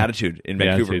 The Yeah. attitude in The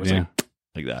Vancouver attitude, was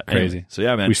like that. Crazy. Anyway, so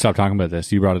yeah, man. We stopped talking about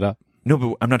this. You brought it up. No,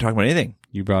 but I'm not talking about anything.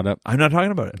 You brought up. I'm not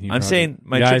talking about it. You I'm brought saying it.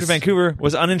 my trip Guys- to Vancouver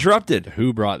was uninterrupted.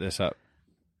 Who brought this up?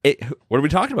 What are we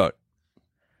talking about?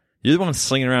 You're the one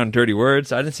slinging around dirty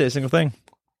words. I didn't say a single thing.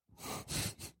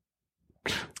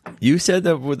 You said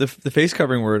that with the face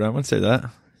covering word. I wouldn't say that.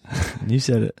 You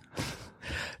said it.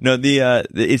 No,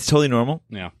 it's totally normal.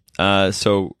 Yeah.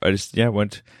 So I just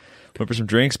went for some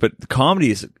drinks, but the comedy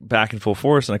is back in full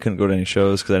force, and I couldn't go to any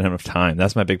shows because I didn't have enough time.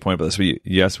 That's my big point about this.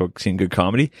 You asked about seeing good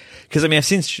comedy because I mean I've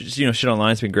seen shit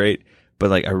online. It's been great, but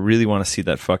like I really want to see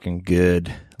that fucking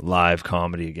good live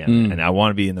comedy again, and I want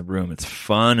to be in the room. It's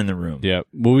fun in the room. Yeah.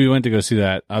 Well, we went to go see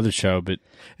that other show, but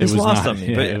It was lost not, on me.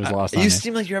 Yeah, but it was lost on you me.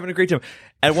 seem like you're having a great time.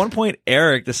 At one point,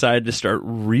 Eric decided to start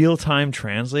real time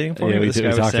translating for me. Yeah, What we this did- guy we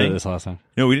was talked saying. about this last time.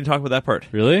 No, we didn't talk about that part.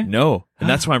 Really? No, and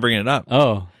that's why I'm bringing it up.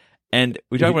 Oh. And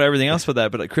we talked about everything else for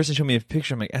that, but like Kristen showed me a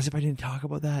picture. I'm like, as if I didn't talk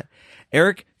about that.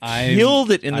 Eric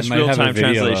killed it in this I might have a real-time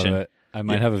video translation. of it. I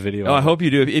might have a video. Oh, I of it. hope you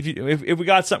do. If we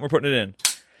got something, we're putting it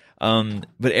in.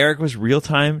 But Eric was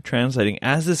real-time translating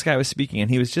as this guy was speaking, and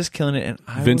he was just killing it. And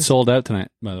I Vince was sold out tonight,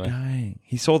 by the way. dying.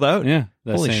 He sold out. Yeah.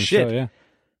 That Holy same shit! show, yeah.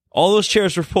 All those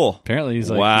chairs were full. Apparently he's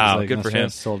like, wow, he's good no for stress, him.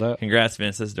 Sold out. Congrats,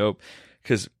 Vince. That's dope.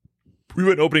 Because we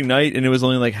went opening night, and it was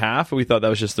only like half, and we thought that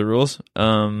was just the rules.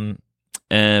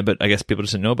 But I guess people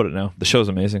just didn't know about it now. The show's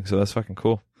amazing, so that's fucking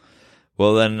cool.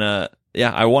 Well, then,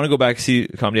 I want to go back and see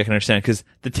comedy I can understand, because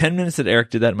the 10 minutes that Eric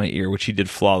did that in my ear, which he did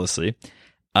flawlessly,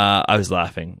 I was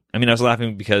laughing. I mean, I was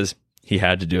laughing because he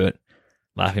had to do it,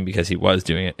 laughing because he was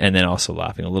doing it, and then also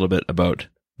laughing a little bit about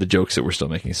the jokes that were still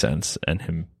making sense and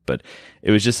him. But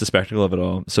it was just the spectacle of it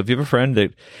all. So if you have a friend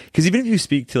that, because even if you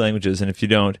speak two languages, and if you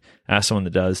don't, ask someone that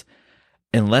does,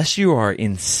 unless you are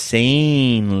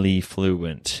insanely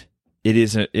fluent, it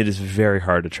is very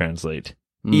hard to translate.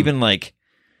 Even like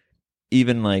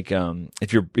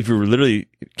if you literally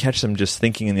catch them just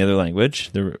thinking in the other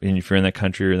language, and if you're in that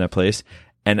country or in that place,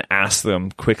 and ask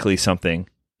them quickly something,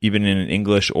 even in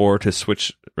English, or to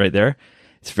switch right there,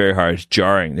 it's very hard. It's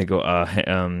jarring. They go,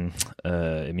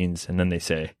 it means, and then they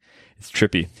say, it's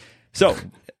trippy. So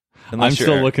I'm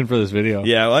still looking for this video.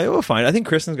 Yeah, well, we'll find. I think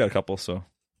Kristen's got a couple, so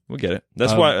we'll get it.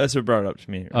 That's what brought it up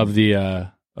to me. Of the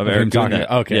Of him Eric doing talking.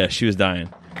 that. Okay. Yeah, she was dying.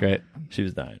 Great. She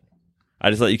was dying. I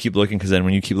just let you keep looking, because then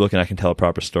when you keep looking, I can tell a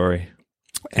proper story.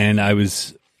 And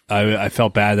I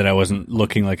felt bad that I wasn't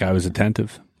looking like I was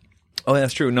attentive. Oh,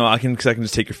 that's true. No, because I can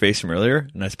just take your face from earlier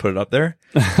and I just put it up there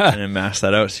and then mask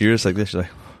that out. So you're just like this. You're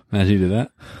like, Imagine you did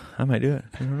that. I might do it.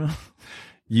 I don't know.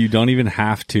 You don't even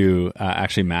have to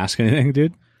actually mask anything,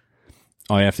 dude.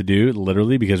 All you have to do,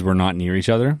 literally, because we're not near each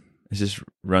other, It's just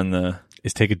run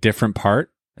is take a different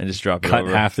part, and just drop it cut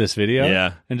over. half this video,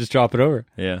 Yeah. and just drop it over.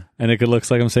 Yeah, And it could look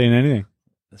like I'm saying anything.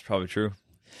 that's probably true.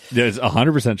 Yeah, it's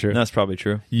 100% true. That's probably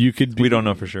true. You could be, We don't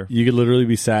know for sure. You could literally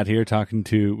be sat here talking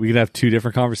to. We could have two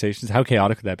different conversations. How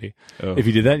chaotic would that be? Oh. If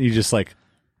you did that, and you just like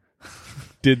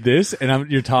did this, and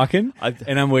you're talking,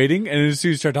 and I'm waiting, and as soon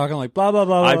as you start talking, like blah blah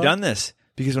blah. I've blah. done this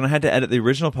because when I had to edit the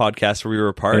original podcast where we were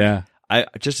apart, Yeah. I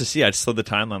just to see, I'd slowed the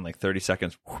timeline like 30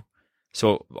 seconds.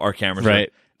 So our cameras,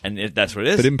 Right. And that's what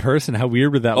it is. But in person, how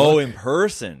weird would that oh, look? in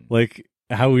person. Like,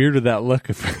 how weird would that look?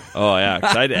 Oh yeah,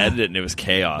 because I had to edit it and it was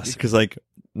chaos. Because like,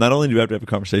 not only do I have to have a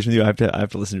conversation with you, I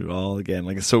have to listen to it all again.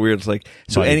 Like, it's so weird. It's like,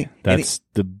 so Buddy, that's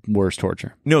the worst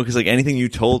torture. no, because like anything you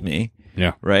told me,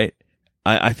 Yeah. right?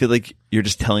 I feel like you're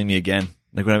just telling me again.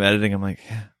 Like when I'm editing, I'm like,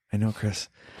 yeah, I know, Chris.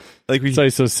 Like That's why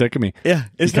he's so sick of me. yeah,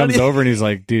 He it's comes not, over and he's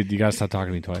like, dude, you gotta stop talking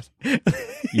to me twice.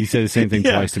 You say the same thing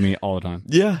Yeah. twice to me all the time.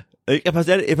 Yeah. Like, if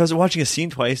I was watching a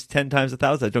scene twice, 10 times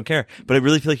 1,000, I don't care. But I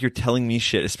really feel like you're telling me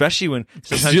shit, especially when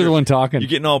sometimes You're the one talking. You're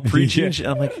getting all preachy. Yeah. And shit.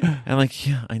 I'm like,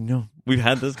 yeah, I know. We've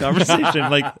had this conversation.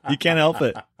 Like, you can't help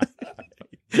it.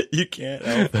 You can't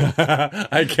help it.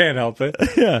 I can't help it.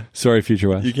 Yeah. Sorry, Future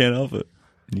West. You can't help it.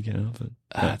 You can't help it.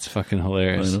 That's fucking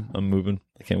hilarious. I'm moving.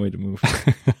 I can't wait to move.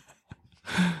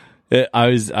 I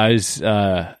was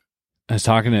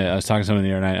talking to someone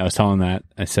the other night. I was telling that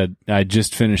I said I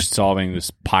just finished solving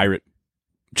this pirate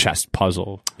chest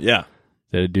puzzle. Yeah,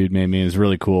 that a dude made me. It was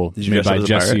really cool. Did you made dress up by as a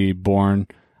Jesse Bourne.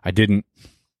 I didn't.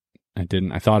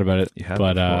 I thought about it,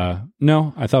 but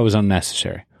no, I thought it was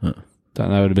unnecessary. Huh. Thought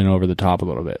that would have been over the top a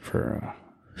little bit for.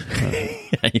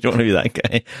 You don't want to be that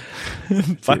guy.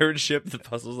 Pirate ship, the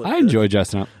puzzles. Like I enjoy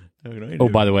dressing up. Oh,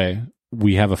 by the way,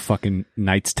 we have a fucking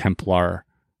Knights Templar,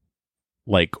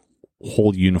 like,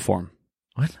 whole uniform.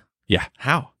 What? Yeah.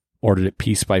 How? Ordered it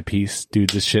piece by piece.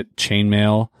 Dude, this shit,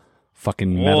 chainmail,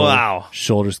 fucking metal, Wow.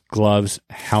 shoulders, gloves,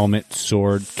 helmet,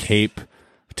 sword, cape,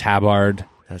 tabard.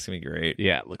 That's going to be great.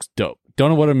 Yeah, it looks dope. Don't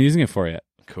know what I'm using it for yet.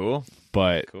 Cool.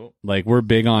 But, Cool. like, we're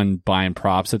big on buying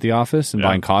props at the office and Yeah.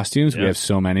 buying costumes. We Yeah. have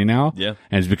so many now. Yeah.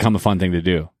 And it's become a fun thing to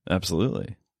do.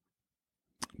 Absolutely.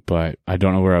 But I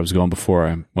don't know where I was going before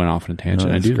I went off on a tangent.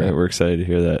 No, I that's do great. that. We're excited to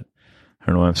hear that. I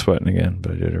don't know why I'm sweating again,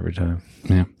 but I do it every time.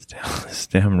 Yeah. This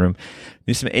damn room.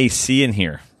 Need some AC in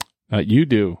here. You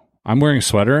do. I'm wearing a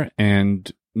sweater and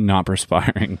not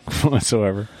perspiring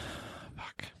whatsoever.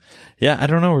 Fuck. Yeah, I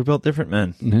don't know. We're built different,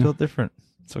 man. Yeah. Built different.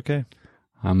 It's okay.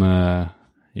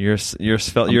 You're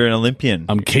You're an Olympian.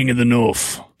 I'm king of the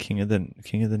north. King of the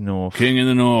North. King of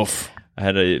the north. I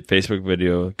had a Facebook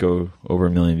video go over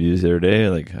 1 million views the other day.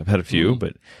 Like, I've had a few,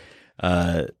 but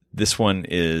this one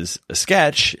is a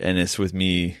sketch, and it's with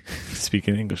me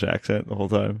speaking English accent the whole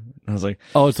time. I was like,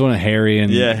 Oh, it's the one of Harry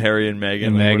and Harry and Meghan.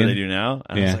 and Like, what do Meghan. they do now?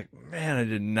 And I was Yeah. like, man, I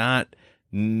did not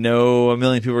know 1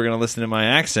 million people were going to listen to my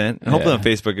accent. And hopefully Yeah. on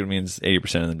Facebook it means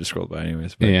 80% of them just scrolled by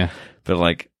anyways. But, yeah, but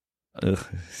like, ugh.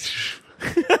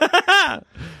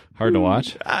 hard to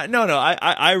watch, No,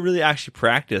 I really actually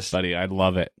practiced buddy. I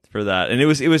love it. for that, and it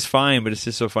was fine, but it's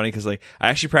just so funny because like I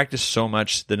actually practiced so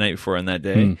much the night before on that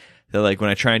day that like when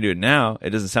I try and do it now, it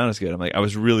doesn't sound as good. I'm like, I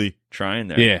was really trying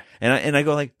there, Yeah. and I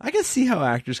go like, I can see how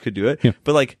actors could do it, Yeah.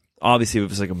 but like obviously if it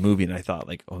was like a movie, and I thought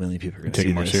like, oh, 1 million people are going to Take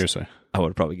see it more this, seriously. I would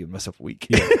have probably given myself a week.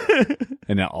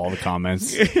 And now all the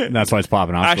comments. And that's why it's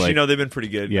popping off. Actually, like, no, they've been pretty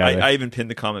good. Yeah, I even pinned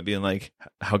the comment being like,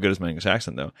 how good is my English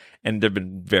accent though? And they've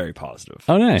been very positive.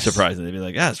 Oh, nice. Surprisingly, they'd be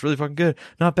like, yeah, it's really fucking good.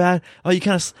 Not bad. Oh, you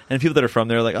kind of, and people that are from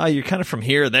there are like, oh, you're kind of from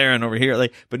here, there, and over here.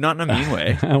 Like, but not in a mean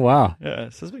way. wow. Yeah,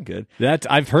 so it's been good.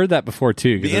 I've heard that before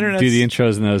too. Because The I do internet's- the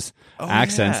intros in those Oh,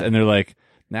 accents, yeah. and they're like,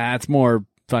 nah, it's more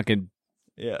fucking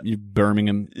Yeah. you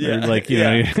Birmingham, Yeah. or like you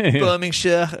know,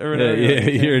 Birmingham or whatever. yeah,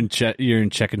 you're in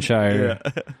Checkenshire.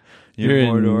 Yeah. You're in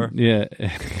Mordor. Yeah.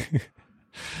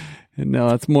 No,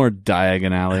 that's more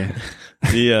Diagon Alley.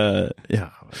 Yeah.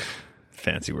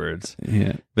 Fancy words.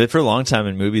 Yeah. But for a long time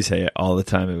in movies, hey, all the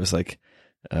time it was like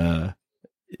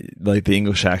the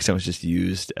English accent was just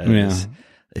used as Yeah.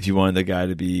 if you wanted the guy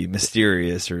to be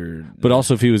mysterious or But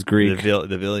also if he was Greek,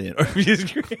 the villain, or if he was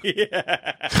Greek.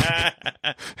 Yeah.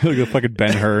 he'll go fucking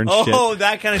Ben Hur and shit. Oh,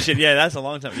 that kind of shit. Yeah, that's a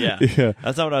long time. Yeah. Yeah.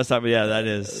 That's not what I was talking about. Yeah, that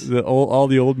is. All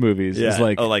the old movies. Yeah. It's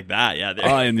like, like that. Yeah.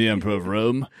 I am the Emperor of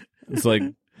Rome. It's like,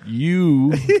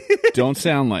 you don't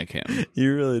sound like him.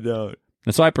 You really don't.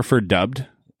 That's why I prefer dubbed.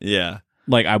 Yeah.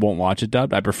 Like, I won't watch it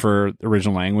dubbed. I prefer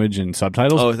original language and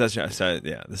subtitles. Oh, that's right. So,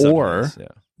 yeah. The Or- subtitles,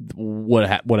 yeah.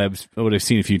 What I've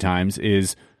seen a few times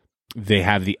is they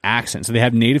have the accent. So they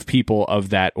have native people of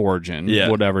that origin, Yeah.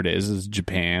 whatever it is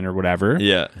Japan or whatever,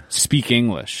 Yeah. speak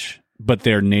English, but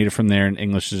they're native from there and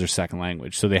English is their second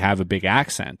language. So they have a big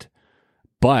accent,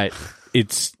 but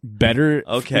it's better.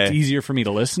 Okay. It's easier for me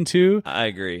to listen to I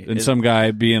agree. than some guy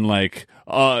being like,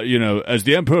 as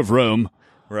the Emperor of Rome,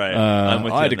 Right. I'm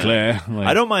with you I on that. declare. Like,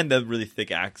 I don't mind the really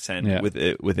thick accent Yeah.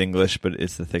 with English, but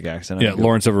it's the thick accent. Yeah, I'm good.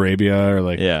 Lawrence of Arabia or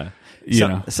like, Yeah. you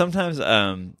know. Sometimes,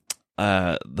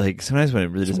 like sometimes when it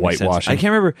really doesn't make sense. whitewashing. I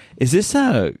can't remember. Is this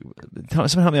someone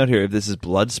help me out here? If this is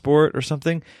Bloodsport or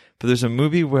something? But there's a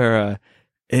movie where,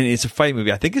 and it's a fight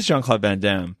movie. I think it's Jean-Claude Van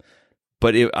Damme,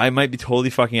 but I might be totally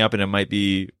fucking up, and it might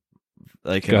be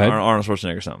like Go ahead. Arnold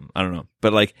Schwarzenegger or something. I don't know.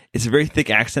 But like, it's a very thick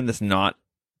accent that's not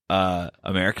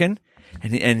American.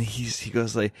 And he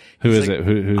goes like, Who he's is like, it?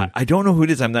 Who? I don't know who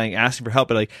it is. I'm like asking for help,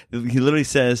 but like he literally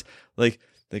says like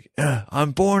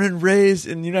I'm born and raised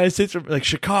in the United States, like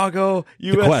Chicago,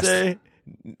 USA.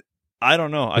 I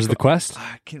don't know. Is it The Quest?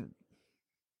 I can.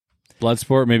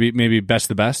 Bloodsport? Maybe Best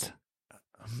the Best?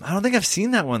 I don't think I've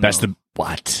seen that one. Best though. the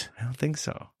what? I don't think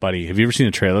so. Buddy, have you ever seen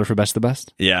the trailer for Best the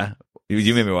Best? Yeah,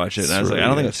 you made me watch it, and I was like, I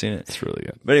don't think I've seen it. It's really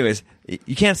good. But anyways,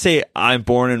 you can't say I'm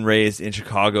born and raised in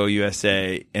Chicago,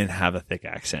 USA, and have a thick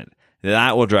accent.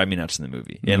 That will drive me nuts in the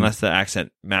movie, unless the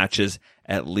accent matches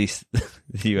at least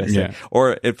the USA. Yeah.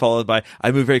 Or it followed by,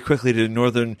 I moved very quickly to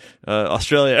northern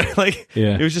Australia. Like,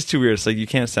 Yeah. it was just too weird. It's like, you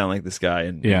can't sound like this guy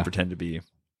and Yeah. pretend to be.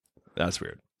 That's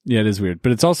weird. Yeah, it is weird.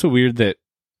 But it's also weird that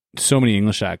so many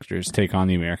English actors take on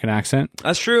the American accent.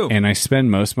 That's true. And I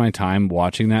spend most of my time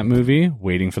watching that movie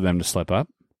waiting for them to slip up.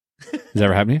 Does that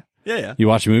ever happen to you? Yeah. You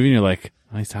watch a movie and you're like,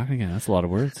 oh, he's talking again. That's a lot of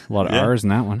words. A lot of Yeah. R's in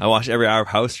that one. I watched every hour of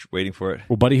House waiting for it.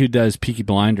 Well, buddy who does Peaky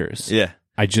Blinders. Yeah.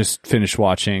 I just finished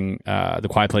watching The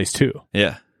Quiet Place 2.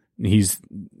 Yeah. He's,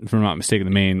 if I'm not mistaken,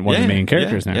 one of the main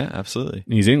characters now. Yeah, absolutely.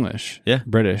 And he's English. Yeah.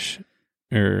 British.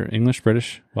 Or English,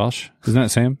 British, Welsh. Isn't that the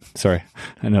same? Sorry.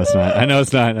 I know it's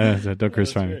not. Don't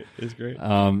crucify me. It's great.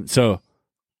 So,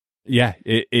 yeah,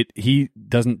 he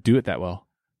doesn't do it that well.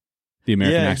 The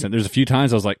American Yeah. accent. There's a few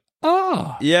times I was like,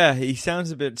 oh. Yeah, he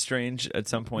sounds a bit strange at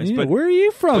some points. Yeah, but where are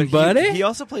you from, but buddy? He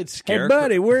also played Hey, Scarecrow.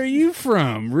 buddy, where are you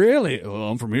from? Really? Oh,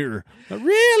 I'm from here.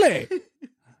 Really?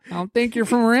 I don't think you're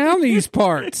from around these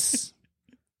parts.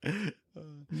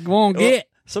 Go on, get.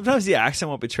 Sometimes the accent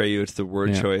won't betray you. It's the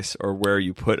word Yeah. choice or where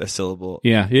you put a syllable.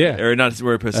 Yeah. Or not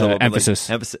where you put a syllable. but emphasis.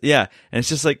 emphasis. Yeah. And it's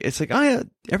just like, oh yeah,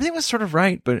 everything was sort of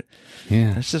right, but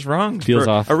Yeah. it's just wrong. Feels for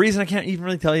off. A reason I can't even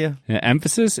really tell you. Yeah,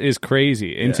 emphasis is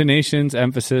crazy. Intonations,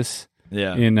 emphasis.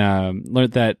 Yeah. In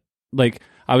learned that, like,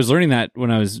 I was learning that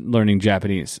when I was learning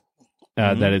Japanese,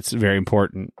 that it's very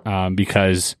important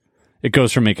because it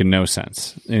goes from making no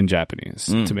sense in Japanese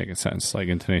to making sense, like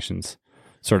intonations,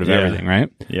 sort of Yeah. everything,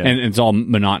 right? Yeah. And it's all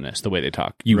monotonous the way they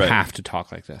talk. You Right. have to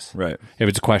talk like this. Right. If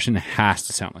it's a question, it has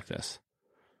to sound like this.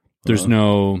 There's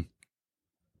no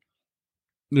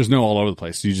all over the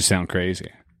place. You just sound crazy.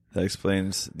 That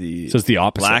explains the So it's the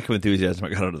opposite. lack of enthusiasm I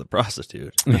got out of the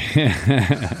prostitute.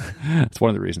 It's one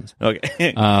of the reasons.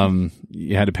 Okay.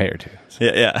 You had to pay her too. So,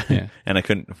 yeah. yeah. And I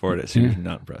couldn't afford it, so you're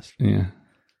not impressed. yeah.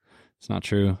 It's not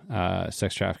true.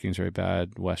 Sex trafficking is very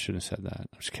bad. Wes should have said that.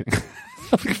 I'm just kidding.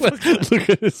 Look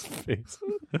at his face.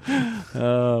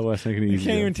 Oh, Wes, making it You easy.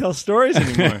 can't even tell stories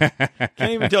anymore.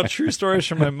 Can't even tell true stories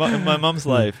from my mom's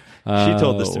life. She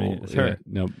told this to me. It's her. Yeah,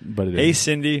 no, but it Hey, is.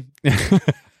 Cindy.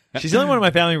 She's the only one in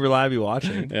my family who will I be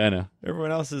watching. Yeah, I know. Everyone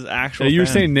else is actual. You were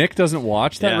fans. saying Nick doesn't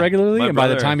watch that Yeah. regularly, My and by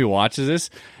the brother- time he watches this,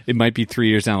 it might be 3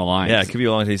 years down the line. Yeah, it could be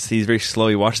a long time. He's very slow.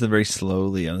 He watches them very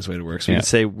slowly on his way to work. So we Yeah. can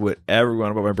say whatever we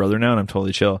want about my brother now, and I'm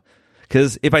totally chill.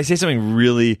 Because if I say something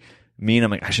really mean,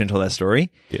 I'm like, I shouldn't tell that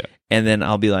story. Yeah. And then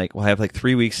I'll be like, well, I have like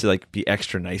 3 weeks to like be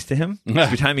extra nice to him. By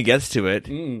the time he gets to it,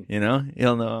 you know,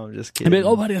 he'll know I'm just I'd kidding. be like,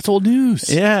 oh, buddy, that's old news.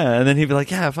 Yeah, and then he'd be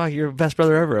like, "Yeah, fuck, you're the best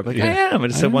brother ever." I'm like, Yeah. "I am." I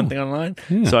just I said one know. thing online,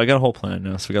 Yeah. so I got a whole plan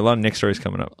now. So we got a lot of Nick stories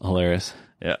coming up. Hilarious.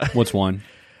 Yeah. What's one?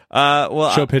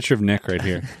 Well, Show a picture of Nick right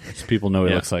here so people know what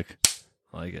he Yeah. looks like.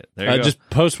 I like it. There you go. Just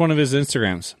post one of his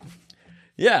Instagrams.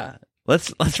 Yeah.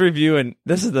 Let's review, and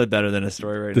this is the better than a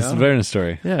story right This now. is better than a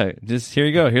story. Yeah. Just here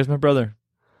you go. Here's my brother.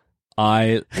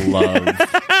 I love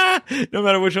No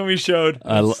matter which one we showed,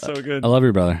 it's so good. I love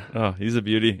your brother. Oh, he's a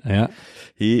beauty. Yeah.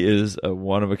 He is a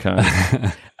one of a kind.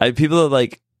 People are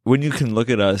like, when you can look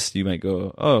at us, you might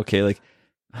go, "Oh, okay." Like,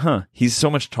 he's so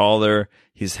much taller.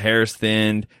 His hair's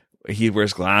thinned. He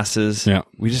wears glasses. Yeah.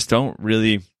 We just don't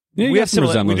really. Yeah, you we got have some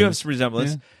we do have resemblance. some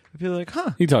resemblance. Yeah. People are like,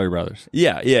 "Huh." You tell your brothers.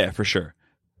 Yeah, for sure.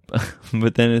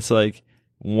 But then it's like,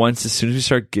 as soon as we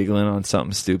start giggling on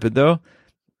something stupid, though,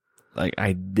 like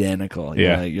identical.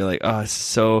 Yeah. You're like, oh, it's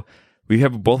so.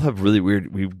 Both have really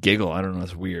weird. We giggle. I don't know.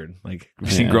 It's weird. Like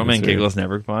we've seen Yeah, grown men it's giggle. weird. It's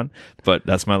never fun. But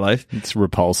that's my life. It's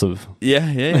repulsive.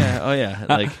 Yeah. Oh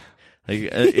yeah.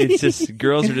 It's just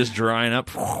girls are just drying up,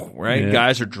 right? Yeah.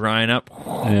 Guys are drying up.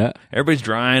 Yeah. Everybody's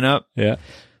drying up. Yeah.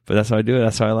 But that's how I do it.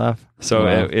 That's how I laugh. So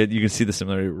Wow. you can see the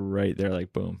similarity right there.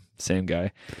 Like boom, same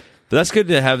guy. But that's good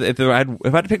to have. If I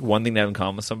had to pick one thing to have in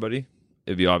common with somebody,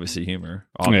 it'd be obviously humor.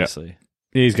 Obviously,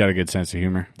 He's got a good sense of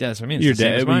humor. yeah. That's what I mean. It's Your the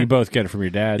same dad, as mine. you both get it from your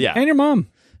dad. Yeah. And your mom.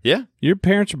 Yeah, Your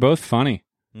parents are both funny.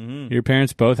 mm-hmm. Your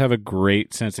parents both have a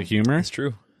great sense of humor. That's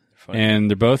true. Funny. And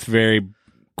they're both very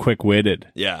quick-witted,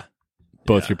 Yeah.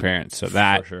 both your parents. So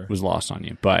that sure. was lost on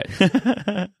you. But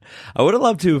I would have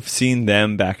loved to have seen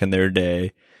them back in their day.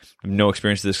 I have no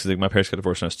experience with this because my parents got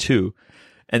divorced when I was 2,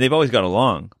 and they've always got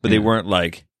along, but they weren't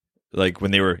like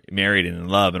when they were married and in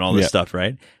love and all this Yeah. stuff,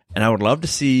 right? And I would love to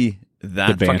see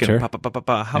that The banter. fucking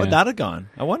how would Yeah. that have gone?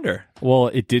 I wonder. well,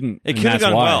 it didn't. It and could have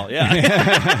that's gone why. well.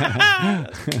 Yeah.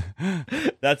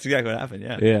 That's exactly what happened.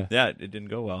 Yeah. Yeah. Yeah. It didn't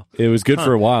go well. It was good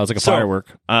for a while. It was like a So,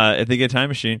 firework. If they get a time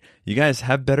machine, you guys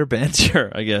have better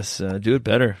banter, I guess. Do it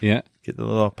better. Yeah. Get the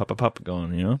little pop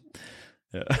going, you know?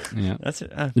 Yeah. Yeah. That's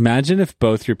it. Imagine if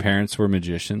both your parents were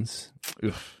magicians.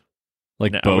 Oof.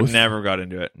 Like I both. would never got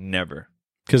into it. Never.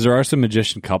 Because there are some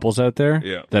magician couples out there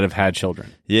Yeah. that have had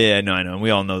children. Yeah, no, I know. And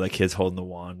we all know that kid's holding the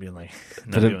wand, being like,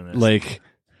 not That doing have, this. like,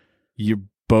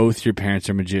 both your parents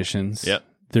are magicians. Yep.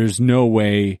 There's no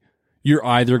way you're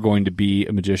either going to be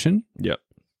a magician Yep.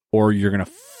 or you're going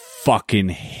to fucking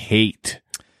hate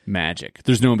magic.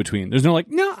 There's no in between. There's no like,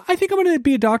 no, I think I'm going to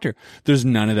be a doctor. There's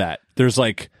none of that. There's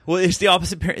like, Well, it's the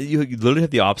opposite. You literally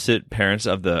have the opposite parents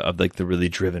of the really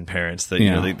driven parents that you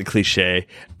know the cliche,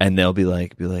 and they'll be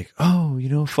like,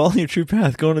 oh, follow your true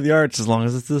path, go into the arts as long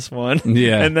as it's this one.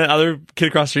 Yeah. And then other kid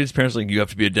across the street's parents are like, you have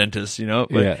to be a dentist,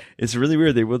 But Yeah. it's really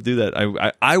weird. They will do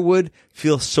that. I would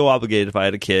feel so obligated if I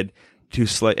had a kid to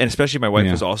and especially my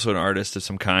wife was also an artist of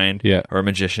some kind, or a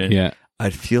magician. Yeah.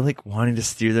 I'd feel like wanting to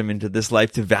steer them into this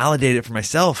life to validate it for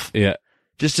myself. Yeah.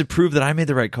 Just to prove that I made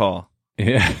the right call.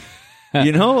 Yeah.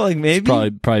 Like maybe.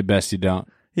 It's probably best you don't.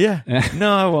 Yeah.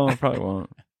 No, I won't. Probably won't.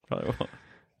 Oh,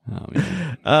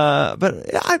 man.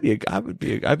 But I'd be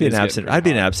an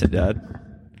absent dad.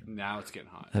 Now it's getting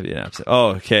hot. I'd be an absent. Oh,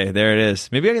 okay. There it is.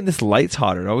 Maybe I get this light's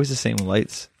hotter. Always the same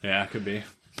lights. Yeah, it could be.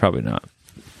 Probably not.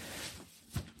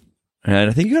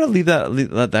 And I think you gotta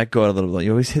let that go out a little bit.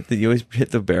 You always hit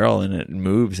the barrel and it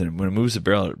moves, and when it moves the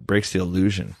barrel, it breaks the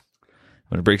illusion.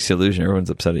 When it breaks the illusion,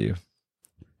 everyone's upset at you.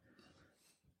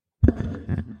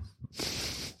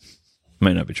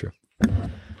 Might not be true. All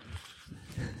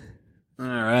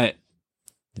right.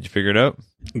 Did you figure it out?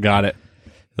 Got it.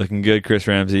 Looking good, Chris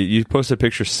Ramsey. You posted a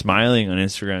picture smiling on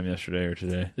Instagram yesterday or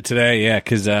today. Today, yeah,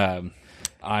 because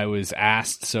I was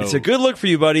asked. So It's a good look for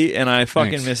you, buddy, and I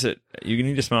fucking Thanks. miss it. You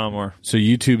need to smile more. So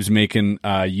YouTube's making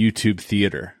YouTube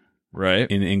theater Right?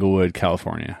 in Inglewood,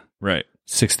 California. Right.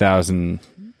 6,000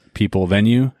 people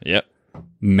venue Yep.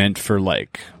 meant for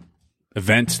like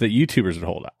events that YouTubers would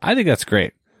hold. I think that's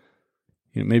great.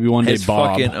 Maybe one day It's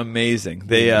Bob. fucking amazing.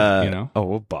 They, Oh,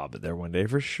 we'll Bob it there one day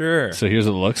for sure. So here's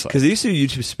what it looks like. Because they used to do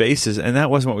YouTube Spaces, and that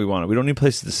wasn't what we wanted. We don't need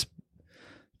places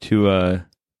to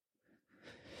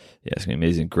yeah, it's gonna be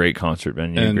amazing. Great concert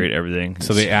venue, And great everything.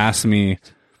 So they asked me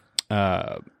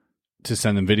to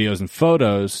send them videos and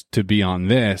photos to be on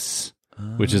this,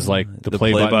 which is like the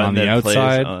play button on the that plays.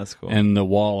 outside Oh, that's cool. and the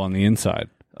wall on the inside.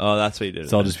 Oh, that's what you did.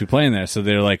 So I'll just be playing there. So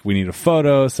they're like, we need a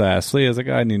photo. So I asked Lee, I was like,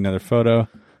 I need another photo.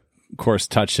 Of course,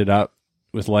 touched it up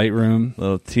with Lightroom.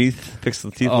 little teeth, fix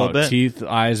the teeth a little bit. Teeth,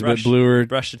 eyes a bit bluer.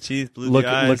 Brush the teeth, blue Look the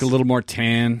eyes. a little more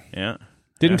tan. Yeah.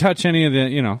 Didn't touch any of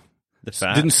the, The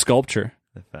fat. didn't sculpture.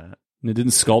 The fat. It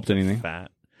didn't sculpt anything.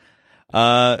 Fat.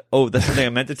 That's something I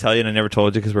meant to tell you, and I never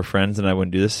told you because we're friends, and I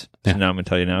wouldn't do this. So Yeah. now I'm gonna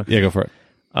tell you now. Yeah, go for it.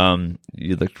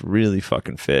 You looked really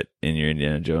fucking fit in your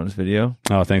Indiana Jones video.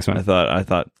 Oh, thanks, man. I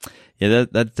thought, yeah,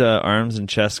 that arms and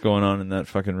chest going on in that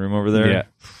fucking room over there. Yeah.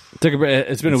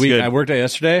 It's been a It's week. good. I worked out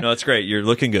yesterday. No, it's great. You're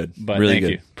looking good. But really thank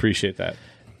good. you. Appreciate that.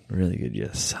 Really good. You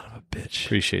son of a bitch.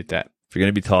 Appreciate that. If you're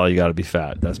gonna be tall, you got to be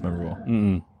fat. That's my rule.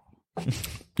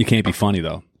 You can't be funny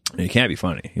though. You can't be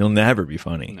funny. You'll never be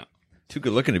funny. No. Too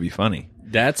good looking to be funny.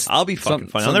 That's I'll be fucking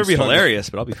funny. I'll something never be struggle- hilarious,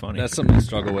 but I'll be funny. That's something I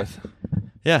struggle with.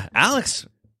 Yeah, Alex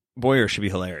Boyer should be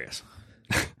hilarious.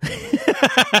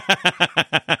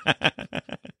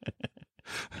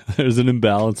 There's an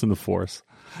imbalance in the force.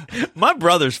 My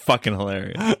brother's fucking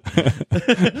hilarious.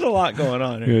 There's a lot going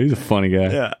on Yeah, here. he's a funny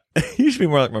guy. Yeah. You should be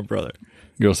more like my brother.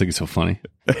 Girls think he's so funny.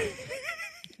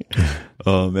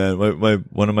 Oh man, my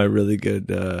one of my really good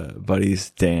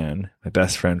buddies, Dan, my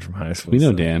best friend from high school. We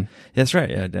know So- Dan. That's right.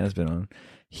 Yeah, Dan's been on.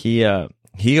 He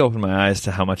opened my eyes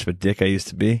to how much of a dick I used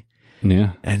to be.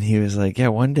 Yeah. And he was like, yeah,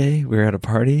 one day we were at a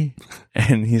party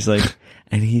and he's like,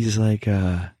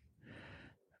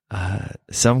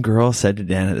 some girl said to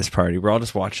Dan at this party, we're all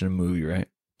just watching a movie, right?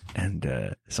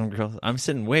 And some girl, I'm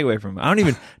sitting way away from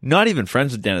him. Not even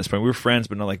friends with Dan at this point. We were friends,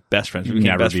 but not like best friends. We You'd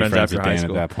became never best be friends friends after with high Dan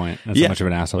school. at that point. That's Yeah. how much of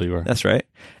an asshole you were. That's right.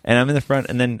 And I'm in the front,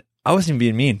 and then I wasn't even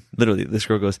being mean. Literally, this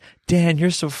girl goes, Dan, you're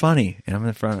so funny. And I'm in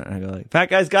the front, and I go like, fat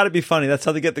guys got to be funny. That's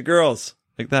how they get the girls.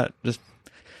 Like that. Just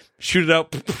shoot it out.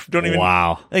 Don't even.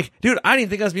 Wow. Like, dude, I didn't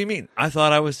think I was being mean. I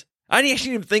didn't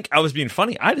actually even think I was being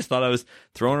funny. I just thought I was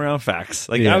throwing around facts.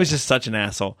 Like, Yeah. I was just such an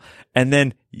asshole. And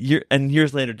then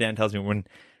years later, Dan tells me when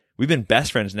we've been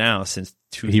best friends now since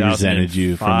 2005. He resented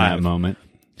you from that moment.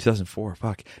 2004.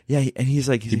 Fuck. Yeah. And he's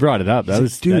like, He brought it up. he's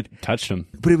like, dude, that touched him.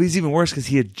 but it was even worse because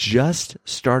he had just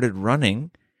started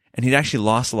running and he'd actually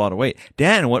lost a lot of weight.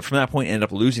 Dan, what from that point ended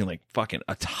up losing like fucking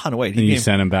a ton of weight. And you became-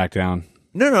 sent him back down.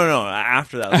 No.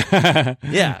 After that,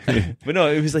 yeah. But no,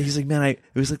 it was like he's like, man, it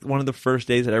was like one of the first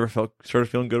days I ever started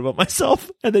feeling good about myself.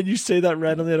 And then you say that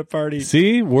randomly at a party.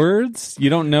 See, words, you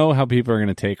don't know how people are going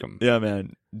to take them. Yeah,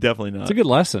 man, definitely not. It's a good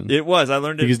lesson. It was. I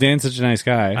learned it because Dan's such a nice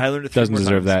guy. I learned it. Doesn't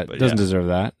deserve times, that. Doesn't deserve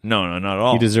that. No, not at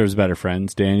all. He deserves better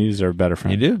friends. Dan, you deserve better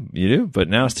friends. You do. But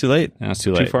now it's too late. Now it's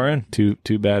too late. Too far in.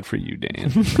 Too bad for you,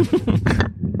 Dan.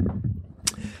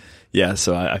 Yeah,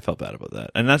 so I felt bad about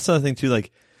that, and that's another thing too.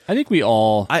 Like, I think we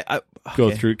all go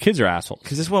okay. through. Kids are assholes.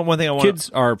 Because this one thing I want. Kids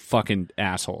are fucking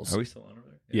assholes. Are we still on over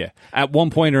there? Yeah. At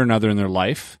one point or another in their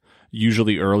life,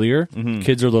 usually earlier,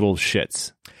 kids are little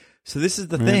shits. So this is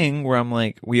the thing where I'm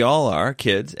like, we all are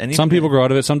kids, and some people grow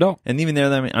out of it, some don't. And even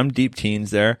there, I mean, I'm deep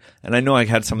teens there, and I know I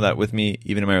had some of that with me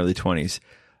even in my early 20s.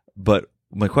 But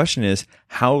my question is,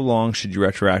 how long should you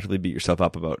retroactively beat yourself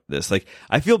up about this? Like,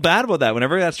 I feel bad about that.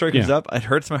 Whenever that story comes up, it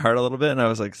hurts my heart a little bit, and I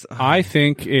was like, oh. I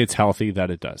think it's healthy that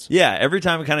it does. Yeah, every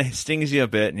time it kind of stings you a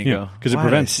bit, and you go, because it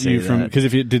prevents you from. Because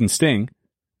if it didn't sting,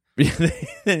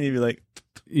 then you'd be like,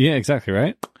 yeah, exactly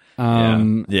right.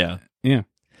 Yeah.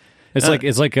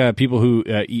 It's like people who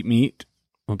eat meat.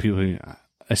 Well, people who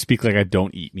I speak like I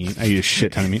don't eat meat. I eat a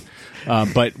shit ton of meat.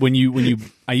 But when you,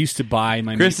 I used to buy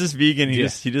my. Chris meat. is vegan. He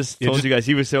just told you guys.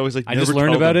 He was always like, I just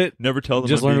learned about it. Never tell them.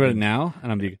 Just learned about it now, and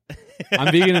I'm vegan.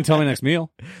 I'm vegan until my next meal.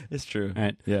 It's true.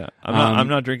 Right. Yeah. I'm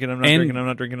not drinking. I'm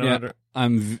not drinking.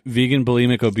 I'm vegan,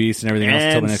 bulimic, obese, and everything else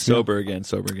until my next meal. Sober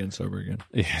again.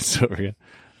 Yeah, sober again.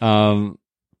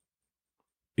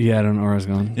 Yeah, I don't know where I was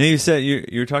going. And you said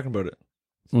you were talking about it.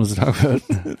 What was it talking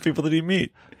about? People that eat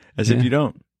meat, as if you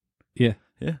don't. Yeah.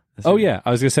 Yeah. Oh yeah, I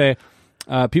was gonna say,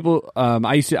 people.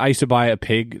 I used to buy a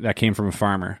pig that came from a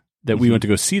farmer that we went to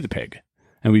go see the pig,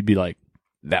 and we'd be like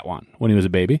that one when he was a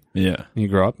baby. Yeah. And he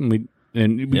grew up, and we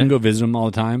can go visit him all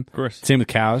the time. Of course. Same with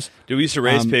cows. Dude, we used to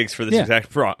raise pigs for this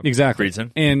exact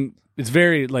reason. And it's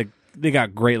very like they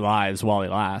got great lives while they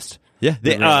last. Yeah.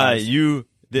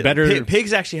 Better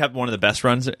pigs actually have one of the best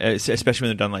runs, especially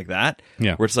when they're done like that.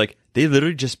 Yeah. Where it's like they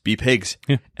literally just be pigs,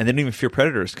 and they don't even fear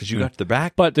predators because you got to the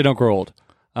back. But they don't grow old.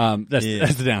 That's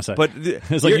the downside. But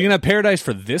it's like you can have paradise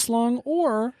for this long,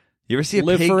 or you ever see a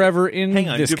live pig forever in Hang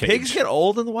on, this do cage. pigs get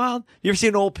old in the wild? You ever see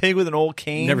an old pig with an old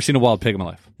cane? Never seen a wild pig in my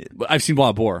life. I've seen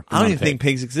wild boar. I don't even think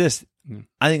pigs exist.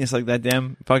 I think it's like that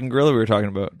damn fucking gorilla we were talking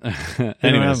about.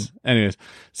 Anyways,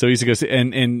 so we used to go see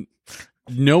and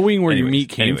knowing where your meat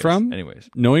came from.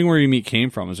 Knowing where your meat came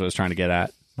from is what I was trying to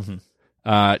get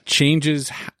at.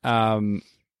 Changes how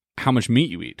much meat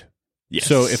you eat. Yes.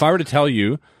 So if I were to tell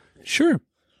you, sure,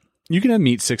 you can have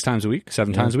meat 6 times a week,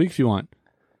 7 times a week if you want.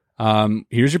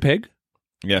 Here's your pig.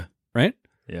 Yeah. Right?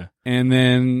 Yeah. And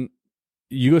then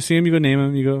you go see him, you go name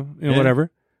him, you go, whatever.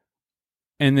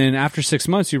 And then after 6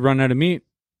 months, you run out of meat.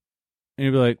 And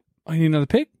you'll be like, oh, you need another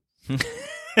pig?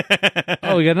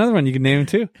 Oh, we got another one. You can name him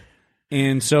too.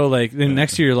 And so, like, then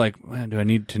next year, you're like, man, do I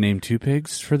need to name 2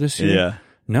 pigs for this year? Yeah.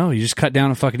 No, you just cut down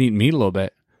and fucking eat meat a little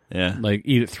bit. Yeah. Like,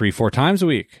 eat it 3-4 times a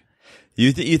week.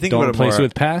 You think Don't about it replace more, it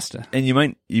with pasta. and you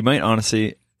might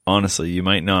honestly, you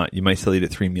might not. You might still eat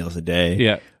it 3 meals a day.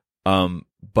 Yeah.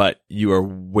 But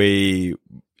you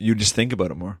just think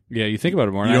about it more. Yeah, you think about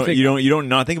it more. You don't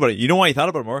not think about it. You know why you thought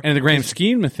about it more. And in the grand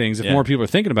scheme of things, if more people are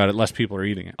thinking about it, less people are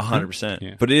eating it. 100%.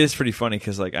 Yeah. But it is pretty funny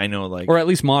because, like, I know, like, or at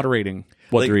least moderating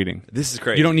what they're eating. This is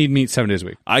crazy. You don't need meat 7 days a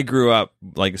week. I grew up,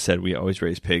 like I said, we always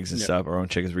raised pigs and stuff. Our own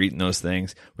chickens were eating those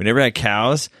things. We never had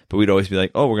cows, but we'd always be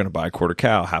like, oh, we're going to buy a quarter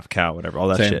cow, half cow, whatever, all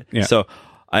that Same. shit. Yeah. So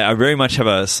I very much have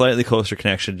a slightly closer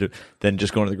connection than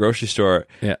just going to the grocery store.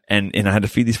 Yeah. And I had to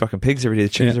feed these fucking pigs every day, the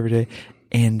chickens every day.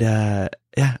 And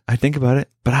I think about it,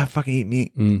 but I fucking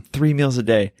eat meat 3 meals a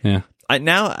day. Yeah.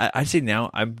 I'd say now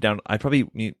I'm down. I probably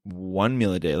eat 1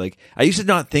 meal a day. Like, I used to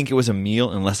not think it was a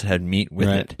meal unless it had meat with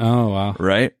it. Oh, wow.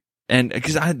 Right. And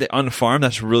because on the farm,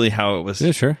 that's really how it was.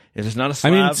 Yeah, sure. If it's not a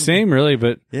slab, I mean, same really,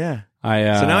 but yeah.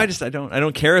 So now I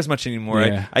don't care as much anymore.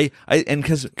 Yeah. And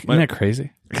because isn't that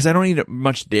crazy? Because I don't eat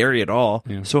much dairy at all.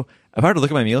 Yeah. So if I were to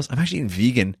look at my meals, I'm actually eating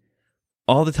vegan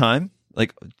all the time.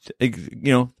 Like,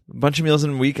 you know, a bunch of meals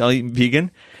in a week, I'll eat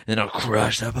vegan, and then I'll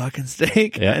crush that fucking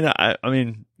steak. Yeah. And I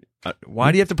mean,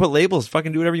 why do you have to put labels?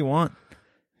 Fucking do whatever you want.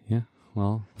 Yeah.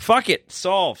 Well, fuck it.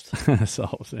 Solved.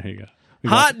 Solved. There you go.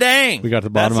 Hot dang. We got to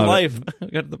the bottom That's of life. it. We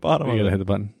got to the bottom of it. We got to hit the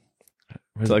button.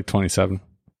 It's like 27.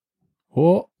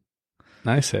 Whoa.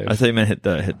 Nice save. I thought you meant hit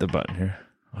the button here.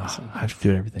 Awesome. I have to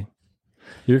do everything.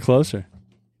 You're closer.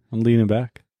 I'm leaning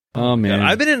back. Oh, man. God,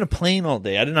 I've been in a plane all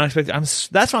day. I did not expect it.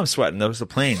 That's why I'm sweating. That was the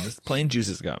plane. This plane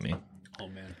juices got me. Oh,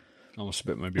 man. I almost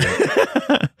spit my beer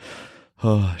out.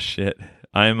 Oh, shit.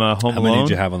 I'm home alone. How many did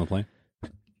you have on the plane?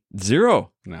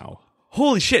 0. No.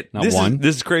 Holy shit! Not this one?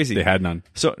 This is crazy. They had none.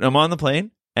 So I'm on the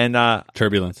plane and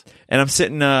Turbulence. I'm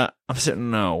sitting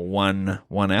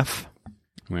 1F.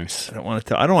 Nice. I don't want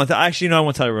to tell. Actually, no, I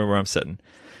won't tell you where I'm sitting.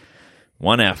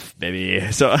 1F,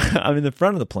 baby. So I'm in the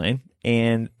front of the plane,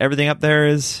 and everything up there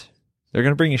is they're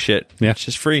gonna bring you shit. Yeah. It's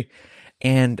just free.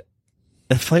 And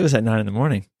the flight was at 9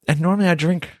 a.m. and normally I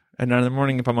drink at 9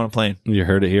 a.m. if I'm on a plane. You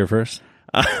heard it here first.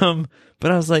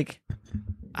 But I was like,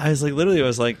 I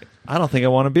don't think I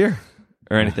want a beer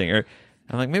or anything. Or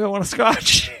I'm like, maybe I want a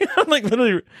scotch. I'm like,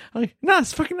 no,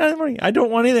 it's fucking 9 a.m. I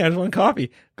don't want anything. I just want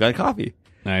coffee. Got a coffee.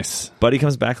 Nice. Buddy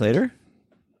comes back later.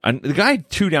 And the guy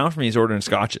 2 down from me is ordering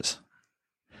scotches.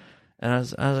 And I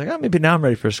was like, oh, maybe now I'm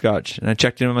ready for a scotch. And I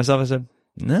checked in with myself. I said,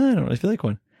 no, I don't really feel like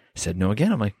one. He said no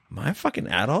again. I'm like, am I a fucking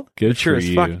adult? Good Mature for as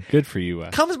you. fuck. Good for you,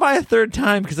 Wes. Comes by a 3rd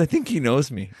time because I think he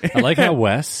knows me. I like how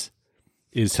Wes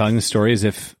is telling the story as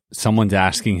if someone's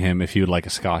asking him if he would like a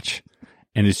scotch,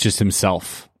 and it's just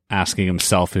himself asking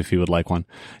himself if he would like one.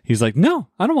 He's like, no,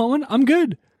 I don't want one. I'm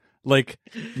good. Like,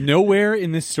 nowhere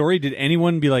in this story did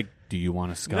anyone be like, do you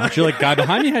want a scotch? You're like, guy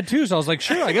behind me had 2, so I was like,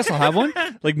 sure, I guess I'll have one.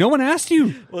 Like, no one asked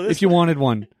you if you wanted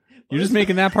one. You're just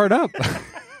making that part up.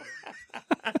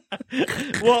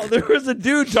 Well, there was a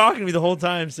dude talking to me the whole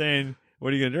time saying,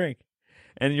 what are you going to drink?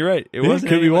 And you're right. It wasn't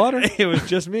could be anyone. water. It was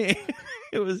just me.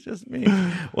 It was just me.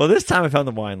 Well, this time I found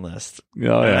the wine list.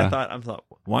 Oh, And yeah. I thought,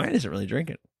 wine isn't really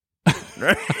drinking.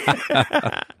 But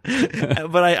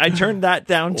I turned that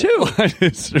down too. I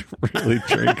just really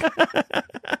drink.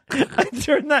 I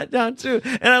turned that down too.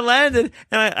 And I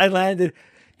landed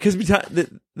because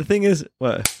the thing is,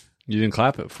 what? You didn't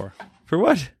clap it for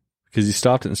what? because you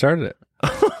stopped it and started it.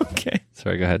 Okay.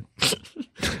 Sorry, go ahead.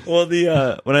 Well,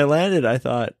 when I landed, I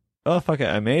thought, oh, fuck it,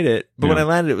 I made it. But when Yeah. I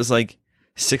landed, it was like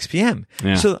 6 p.m.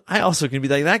 Yeah. So I also can be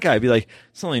like that guy, be like,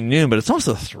 it's only noon, but it's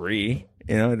also 3.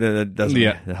 You know, that doesn't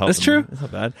help. That's true. It's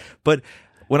not bad. But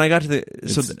when I got to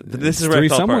this is where I 3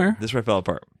 fell somewhere. apart. This is where I fell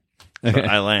apart. So Okay.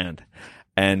 I land,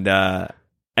 and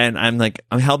I'm like,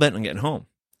 I'm hell bent on getting home,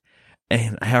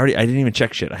 and I didn't even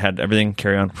check shit. I had everything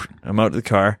carry on. I'm out of the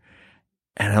car,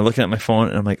 and I'm looking at my phone,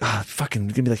 and I'm like, oh, fucking,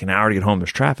 it's gonna be like an hour to get home.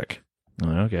 There's traffic. I'm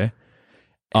like, okay.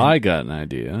 I got an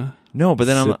idea. No, but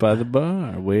then Sit I'm by the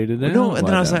bar, waited out. no, and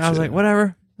then why I was don't like, you?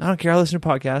 whatever. I don't care. I'll listen to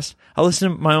podcasts. I'll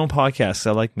listen to my own podcasts.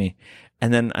 I like me.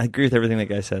 And then I agree with everything that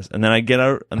guy says. And then I get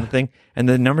out on the thing, and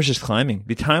the number's just climbing.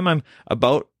 By the time I'm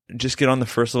about just get on the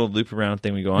first little loop around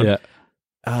thing we go on,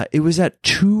 Yeah. it was at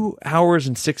 2 hours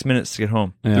and 6 minutes to get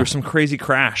home. Yeah. There was some crazy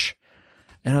crash.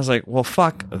 And I was like, well,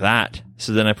 fuck that.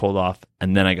 So then I pulled off,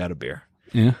 and then I got a beer.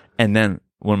 Yeah. And then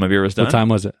when my beer was done, What time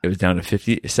was it? it was down to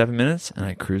 57 minutes, and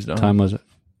I cruised on. What time was it?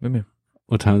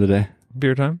 What time of the day?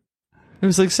 Beer time? It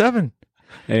was like 7.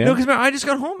 AM? No, because I just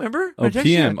got home, remember? I Oh, texted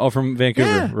PM. you. Oh, from Vancouver.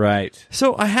 Yeah. Right.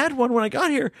 So I had one when I got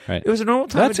here. Right. It was a normal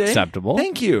time That's of day. acceptable.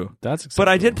 Thank you. That's acceptable.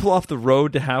 But I did pull off the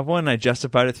road to have one. And I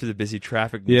justified it through the busy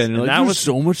traffic. Yeah, and, you're like, that there's was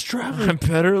so much traffic. I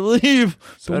better leave.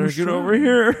 So Better much get traffic. over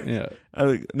here.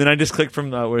 Yeah. Then I just clicked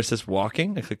from where it says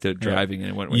walking. I clicked to driving,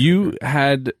 and it went. way You quicker.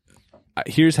 had.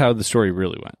 Here's how the story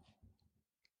really went.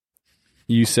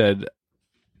 You said,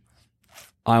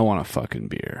 I want a fucking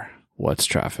beer. What's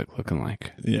traffic looking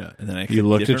like? Yeah, and then I You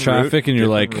looked at different traffic and you're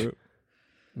like, different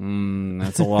route.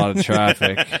 That's a lot of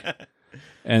traffic.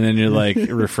 And then you're like,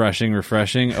 refreshing.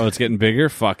 Oh, it's getting bigger?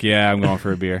 Fuck yeah, I'm going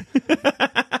for a beer.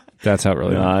 That's how it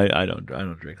really No, went. I don't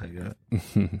drink like that.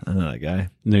 I'm not that guy.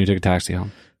 Then you took a taxi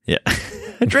home. Yeah,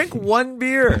 I drank one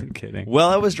beer. I'm kidding. While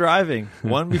I was driving,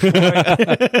 one before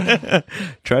I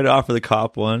tried to offer the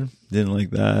cop one. Didn't like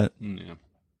that. Yeah.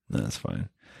 No, that's fine.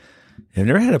 I've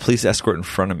never had a police escort in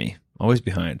front of me. Always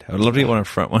behind. I would love to get one in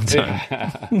front one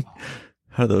time.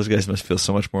 How those guys must feel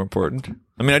so much more important.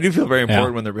 I mean, I do feel very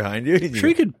important when they're behind you. I'm sure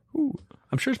you could.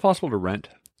 I'm sure it's possible to rent.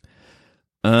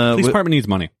 Police What- department needs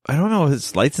money. I don't know.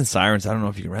 It's lights and sirens. I don't know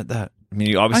if you can rent that. I mean,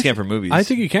 you obviously can for movies. I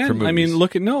think you For can. I mean, movies.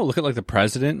 look at like the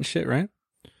president and shit, right?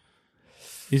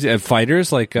 He's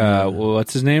fighters like well,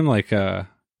 what's his name? Like Floyd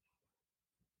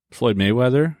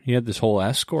Mayweather. He had this whole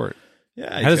escort.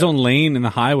 Yeah, Had his own lane in the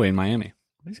highway in Miami.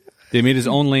 They made his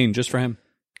own lane just for him.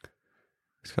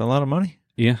 He's got a lot of money.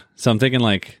 Yeah. So I'm thinking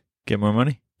like, Get more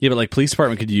money. yeah, but like police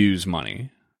department could use money,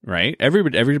 right?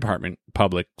 Every department,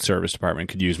 public service department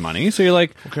could use money. So you're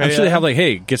like, Okay, I'm sure they yeah. have like,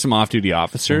 hey, get some off-duty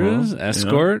officers, Uh-huh.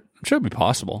 escort. I'm sure it'd be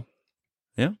possible.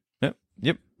 Yeah.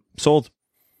 Yep. Sold.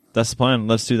 That's the plan.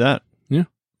 Let's do that. Yeah.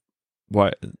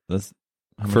 Why? Let's.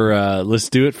 Let's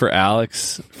do it for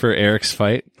Eric's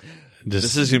fight.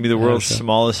 This is going to be the world's so.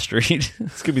 smallest street.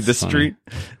 It's going to be this Funny. street.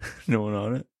 No one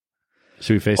on it.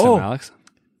 Should we face Oh. Alex?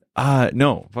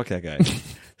 No, fuck that guy.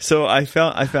 So I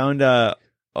found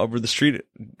over the street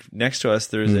next to us,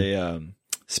 there's a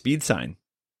speed sign.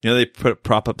 You know, they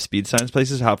prop up speed signs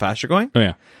places, how fast you're going. Oh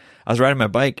yeah. I was riding my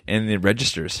bike and it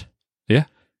registers. Yeah.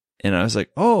 And I was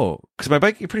like, oh, because my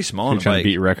bike is pretty small on You're a trying bike. to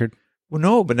beat your record. Well,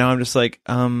 no, but now I'm just like,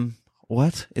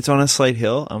 what? It's on a slight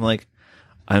hill. I'm like,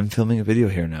 I'm filming a video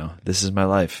here now. This is my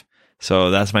life.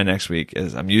 So that's my next week.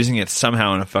 Is I'm using it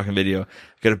somehow in a fucking video.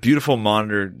 I've got a beautiful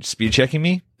monitor speed checking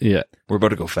me. Yeah. We're about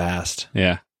to go fast.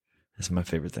 Yeah. That's my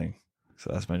favorite thing. So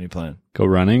that's my new plan. Go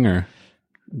running or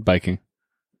biking?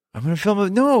 I'm gonna film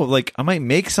it. No, like I might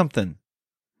make something.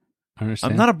 I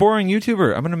understand. I'm not a boring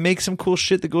YouTuber. I'm gonna make some cool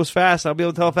shit that goes fast. I'll be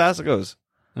able to tell how fast it goes.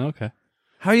 Okay.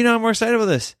 How are you not more excited about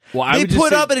this? Well, I they would just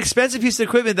put say- up an expensive piece of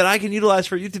equipment that I can utilize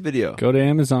for a YouTube video. Go to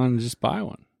Amazon and just buy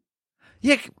one.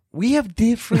 Yeah, we have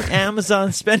different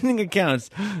Amazon spending accounts.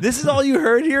 This is all you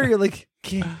heard here? You're like,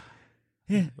 okay.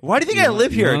 Yeah. Why do you think I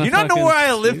live here? Do you not know where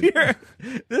I live here?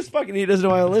 This fucking he doesn't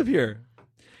know why I live here.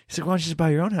 He's like, why don't you just buy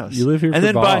your own house? You live here and for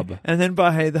then Bob. Then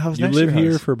buy the house You next live to your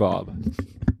here house. for Bob.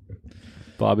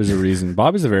 Bob is a reason.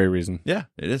 Bob is the very reason. Yeah,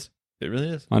 it is. It really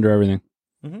is. Under everything.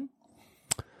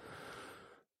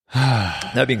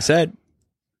 That being said,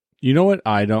 You know what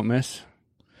I don't miss?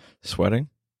 sweating.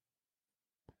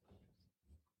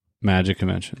 Magic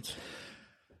conventions.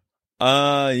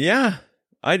 Yeah,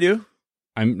 I do.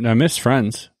 I miss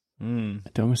friends. Mm. I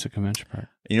don't miss a convention part.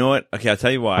 You know what? Okay, I'll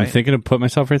tell you why. I'm thinking of put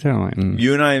myself right there. I'm like,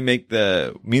 You and I mean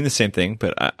the same thing,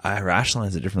 but I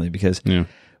rationalize it differently because yeah.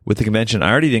 with the convention,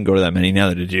 I already didn't go to that many. Now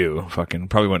that I do, fucking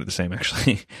probably went to the same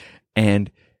actually.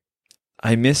 And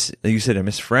I miss, like you said, I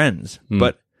miss friends,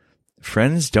 but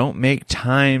friends don't make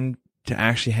time to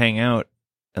actually hang out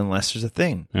unless there's a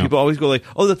thing. Yeah. People always go like,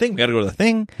 oh, the thing, we got to go to the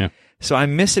thing. Yeah. So I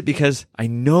miss it because I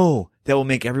know that will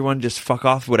make everyone just fuck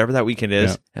off whatever that weekend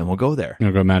is Yeah. and we'll go there. You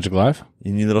want to go to Magic Live?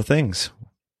 You need little things.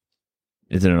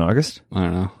 Is it in August? I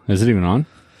don't know. Is it even on?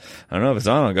 I don't know. If it's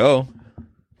on, I'll go.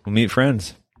 We'll meet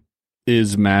friends.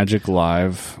 Is Magic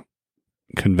Live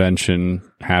convention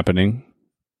happening?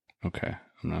 Okay.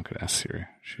 I'm not going to ask Siri.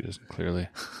 She doesn't clearly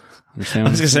understand.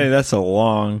 I was going to say, that's a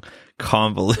long,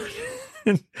 convoluted.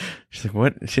 She's like,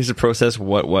 what? She has to process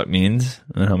what means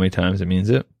and how many times it means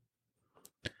it.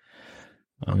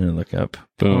 I'm going to look up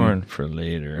Boom. porn for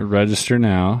later. Register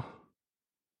now.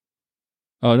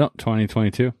 Oh, no.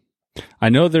 2022. I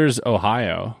know there's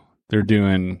Ohio. They're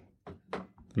doing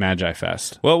Magi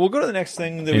Fest Well, we'll go to the next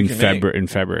thing that we in can February. In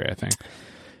February, I think.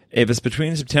 If it's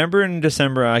between September and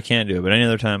December, I can't do it. But any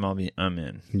other time, I'm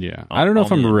in. Yeah, I don't know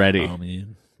if I'm ready. I'm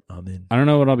in. I don't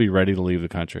know when I'll be ready to leave the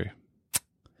country.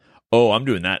 Oh, I'm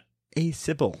doing that.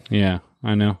 Asipple. Yeah,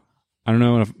 I know. I don't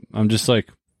know if I'm just like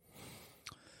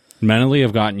mentally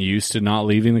I've gotten used to not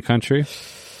leaving the country.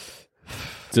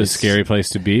 It's a scary place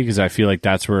to be because I feel like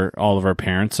that's where all of our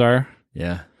parents are.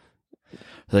 Yeah.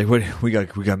 Like, what? We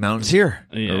got mountains here.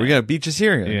 Yeah. Or we got beaches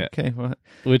here. Yeah. Okay. Well,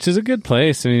 Which is a good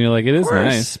place. I mean, you're like, it is course.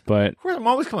 nice, but of course, I'm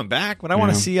always coming back, but I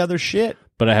want to Yeah. see other shit.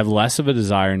 I have less of a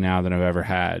desire now than I've ever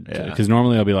had. Yeah. Because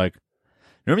normally I'll be like,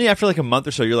 Normally, after like a month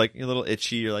or so, you're like, you're a little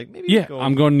itchy. You're like, maybe yeah, go.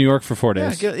 I'm going to New York for 4 Yeah,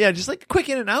 days. just like quick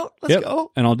in and out. Let's Yep.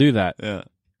 go. And I'll do that. Yeah.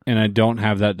 And I don't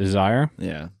have that desire.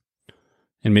 Yeah.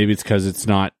 And maybe it's because it's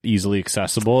not easily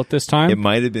accessible at this time. It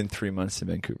might have been 3 months in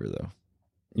Vancouver though,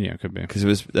 Yeah, it could be. because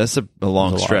that's a long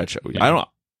It was a lot. stretch. Yeah. I don't.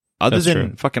 Other That's than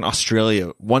true. fucking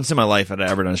Australia, once in my life had I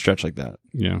ever done a stretch like that.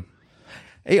 Yeah.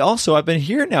 Hey, also, I've been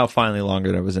here now finally longer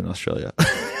than I was in Australia.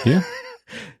 Yeah.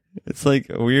 It's like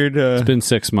a weird. It's been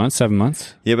 6 months, 7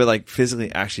 months. Yeah, but like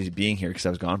physically actually being here because I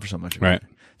was gone for so much. of it. Right.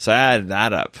 So I added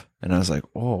that up, and I was like,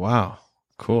 "Oh wow,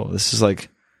 cool! This is like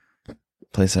a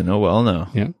place I know well now.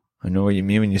 Yeah. I know what you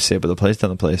mean when you say, but the place down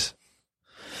the place.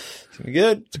 It's gonna be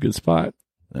good. It's a good spot.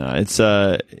 It's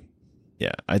yeah.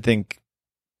 I think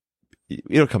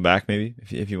it'll come back. Maybe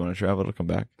if you want to travel, it'll come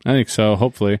back. I think so,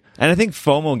 hopefully. And I think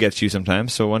FOMO gets you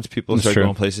sometimes. So once people That's start true.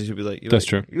 going places, you'll be like, That's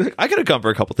true. You're like, I could have come for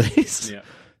a couple days. Yeah.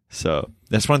 So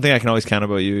that's one thing I can always count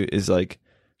about you is like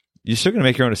you're still gonna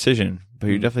make your own decision, but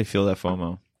you definitely feel that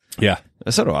FOMO. Yeah.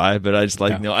 So do I, but I just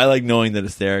like Yeah. I like knowing that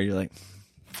it's there. You're like,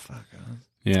 fuck,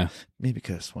 Yeah. maybe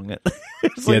could have swung it.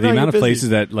 It's Yeah, like, the no, amount you're of busy. places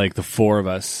that like the four of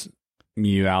us, me,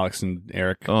 you, Alex, and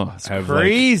Eric, Oh, it's have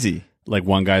crazy. like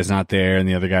one guy's not there and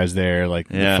the other guy's there. Like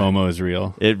Yeah. the FOMO is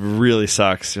real. It really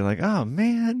sucks. You're like, oh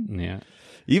man. Yeah.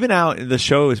 Even out the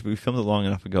shows, we filmed it long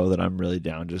enough ago that I'm really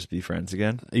down just to be friends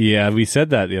again. Yeah, we said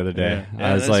that the other day. Yeah,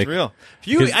 I was that's like, real.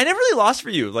 I never really lost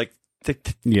for you, like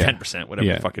Yeah. 10%, whatever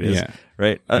Yeah, the fuck it is, yeah.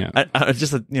 right? Yeah. I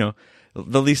just the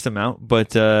least amount,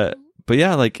 but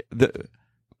yeah, like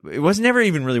it was never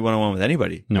even really one-on-one with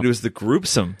anybody. No. It was the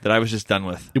groupsome that I was just done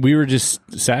with. We were just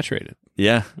saturated,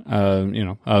 Yeah.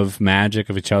 of magic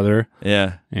of each other.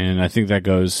 Yeah. And I think that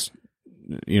goes,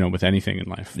 with anything in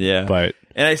life. Yeah. But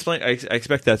And I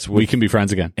expect that's with we can be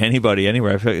friends again. anybody,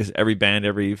 anywhere. I feel like it's every band,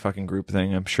 every fucking group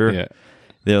thing, I'm sure. Yeah.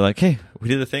 They're like, hey, we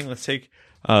did the thing. Let's take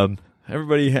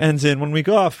everybody hands in 1 week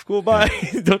off. Cool, bye.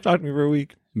 Don't talk to me for a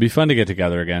week. It'd be fun to get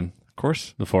together again, Of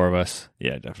course. the four of us,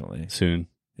 Yeah, definitely. soon.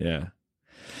 Yeah.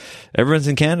 Everyone's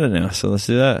in Canada now, so let's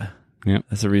do that. Yeah.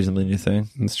 That's a reasonably new thing.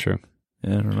 That's true.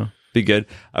 Yeah, I don't know. Be good.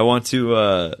 I want to.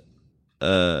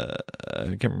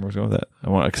 I can't remember where I was going with that.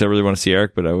 Because I really want to see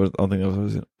Eric, but I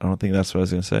don't think that's what I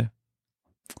was going to say.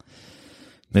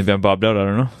 Maybe I'm bobbed out. I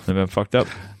don't know. Maybe I'm fucked up.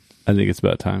 I think it's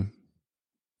about time.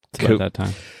 It's Cool. about that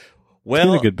time. Well,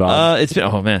 been a good bob. It's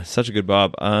been such a good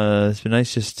bob. It's been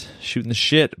nice just shooting the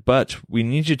shit, but we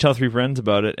need you to tell 3 friends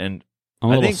about it. And I'm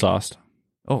a I little think- sauced.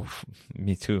 oh,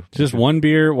 me too. Just one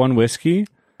beer, one whiskey.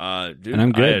 Dude, and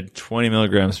I'm good. I had 20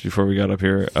 milligrams before we got up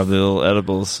here of the little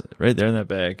edibles right there in that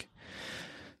bag.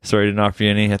 Sorry to knock for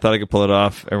you any. I thought I could pull it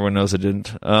off. Everyone knows I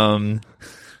didn't.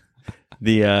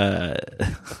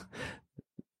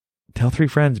 Tell 3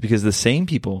 friends because the same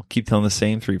people keep telling the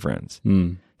same 3 friends.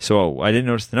 So I didn't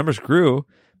notice the numbers grew,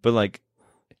 but like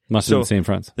Must have been the same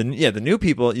friends. the new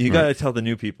people, you got to tell the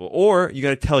new people, or you got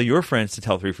to tell your friends to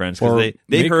tell 3 friends Or because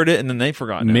they heard it and then they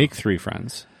forgot. now. Make 3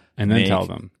 friends and then tell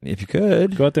them. If you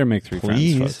could, Go out there and make 3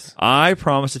 please. friends. Folks. I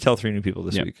promise to tell 3 new people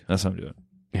this Yep. week. That's what I'm doing.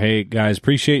 Hey, guys,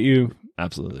 appreciate you.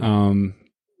 Absolutely.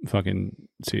 Fucking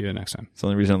see you next time. It's the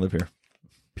only reason I live here.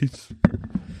 Peace.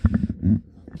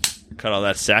 Cut all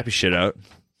that sappy shit out.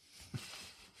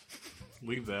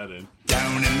 Leave that in.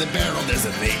 Down in the barrel there's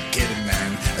a naked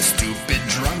man, a stupid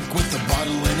drunk with a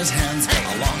bottle in his hands.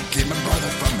 Along came a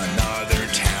brother from another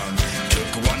town,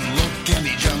 took one look and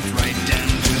he jumped right down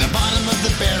to the bottom of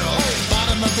the barrel.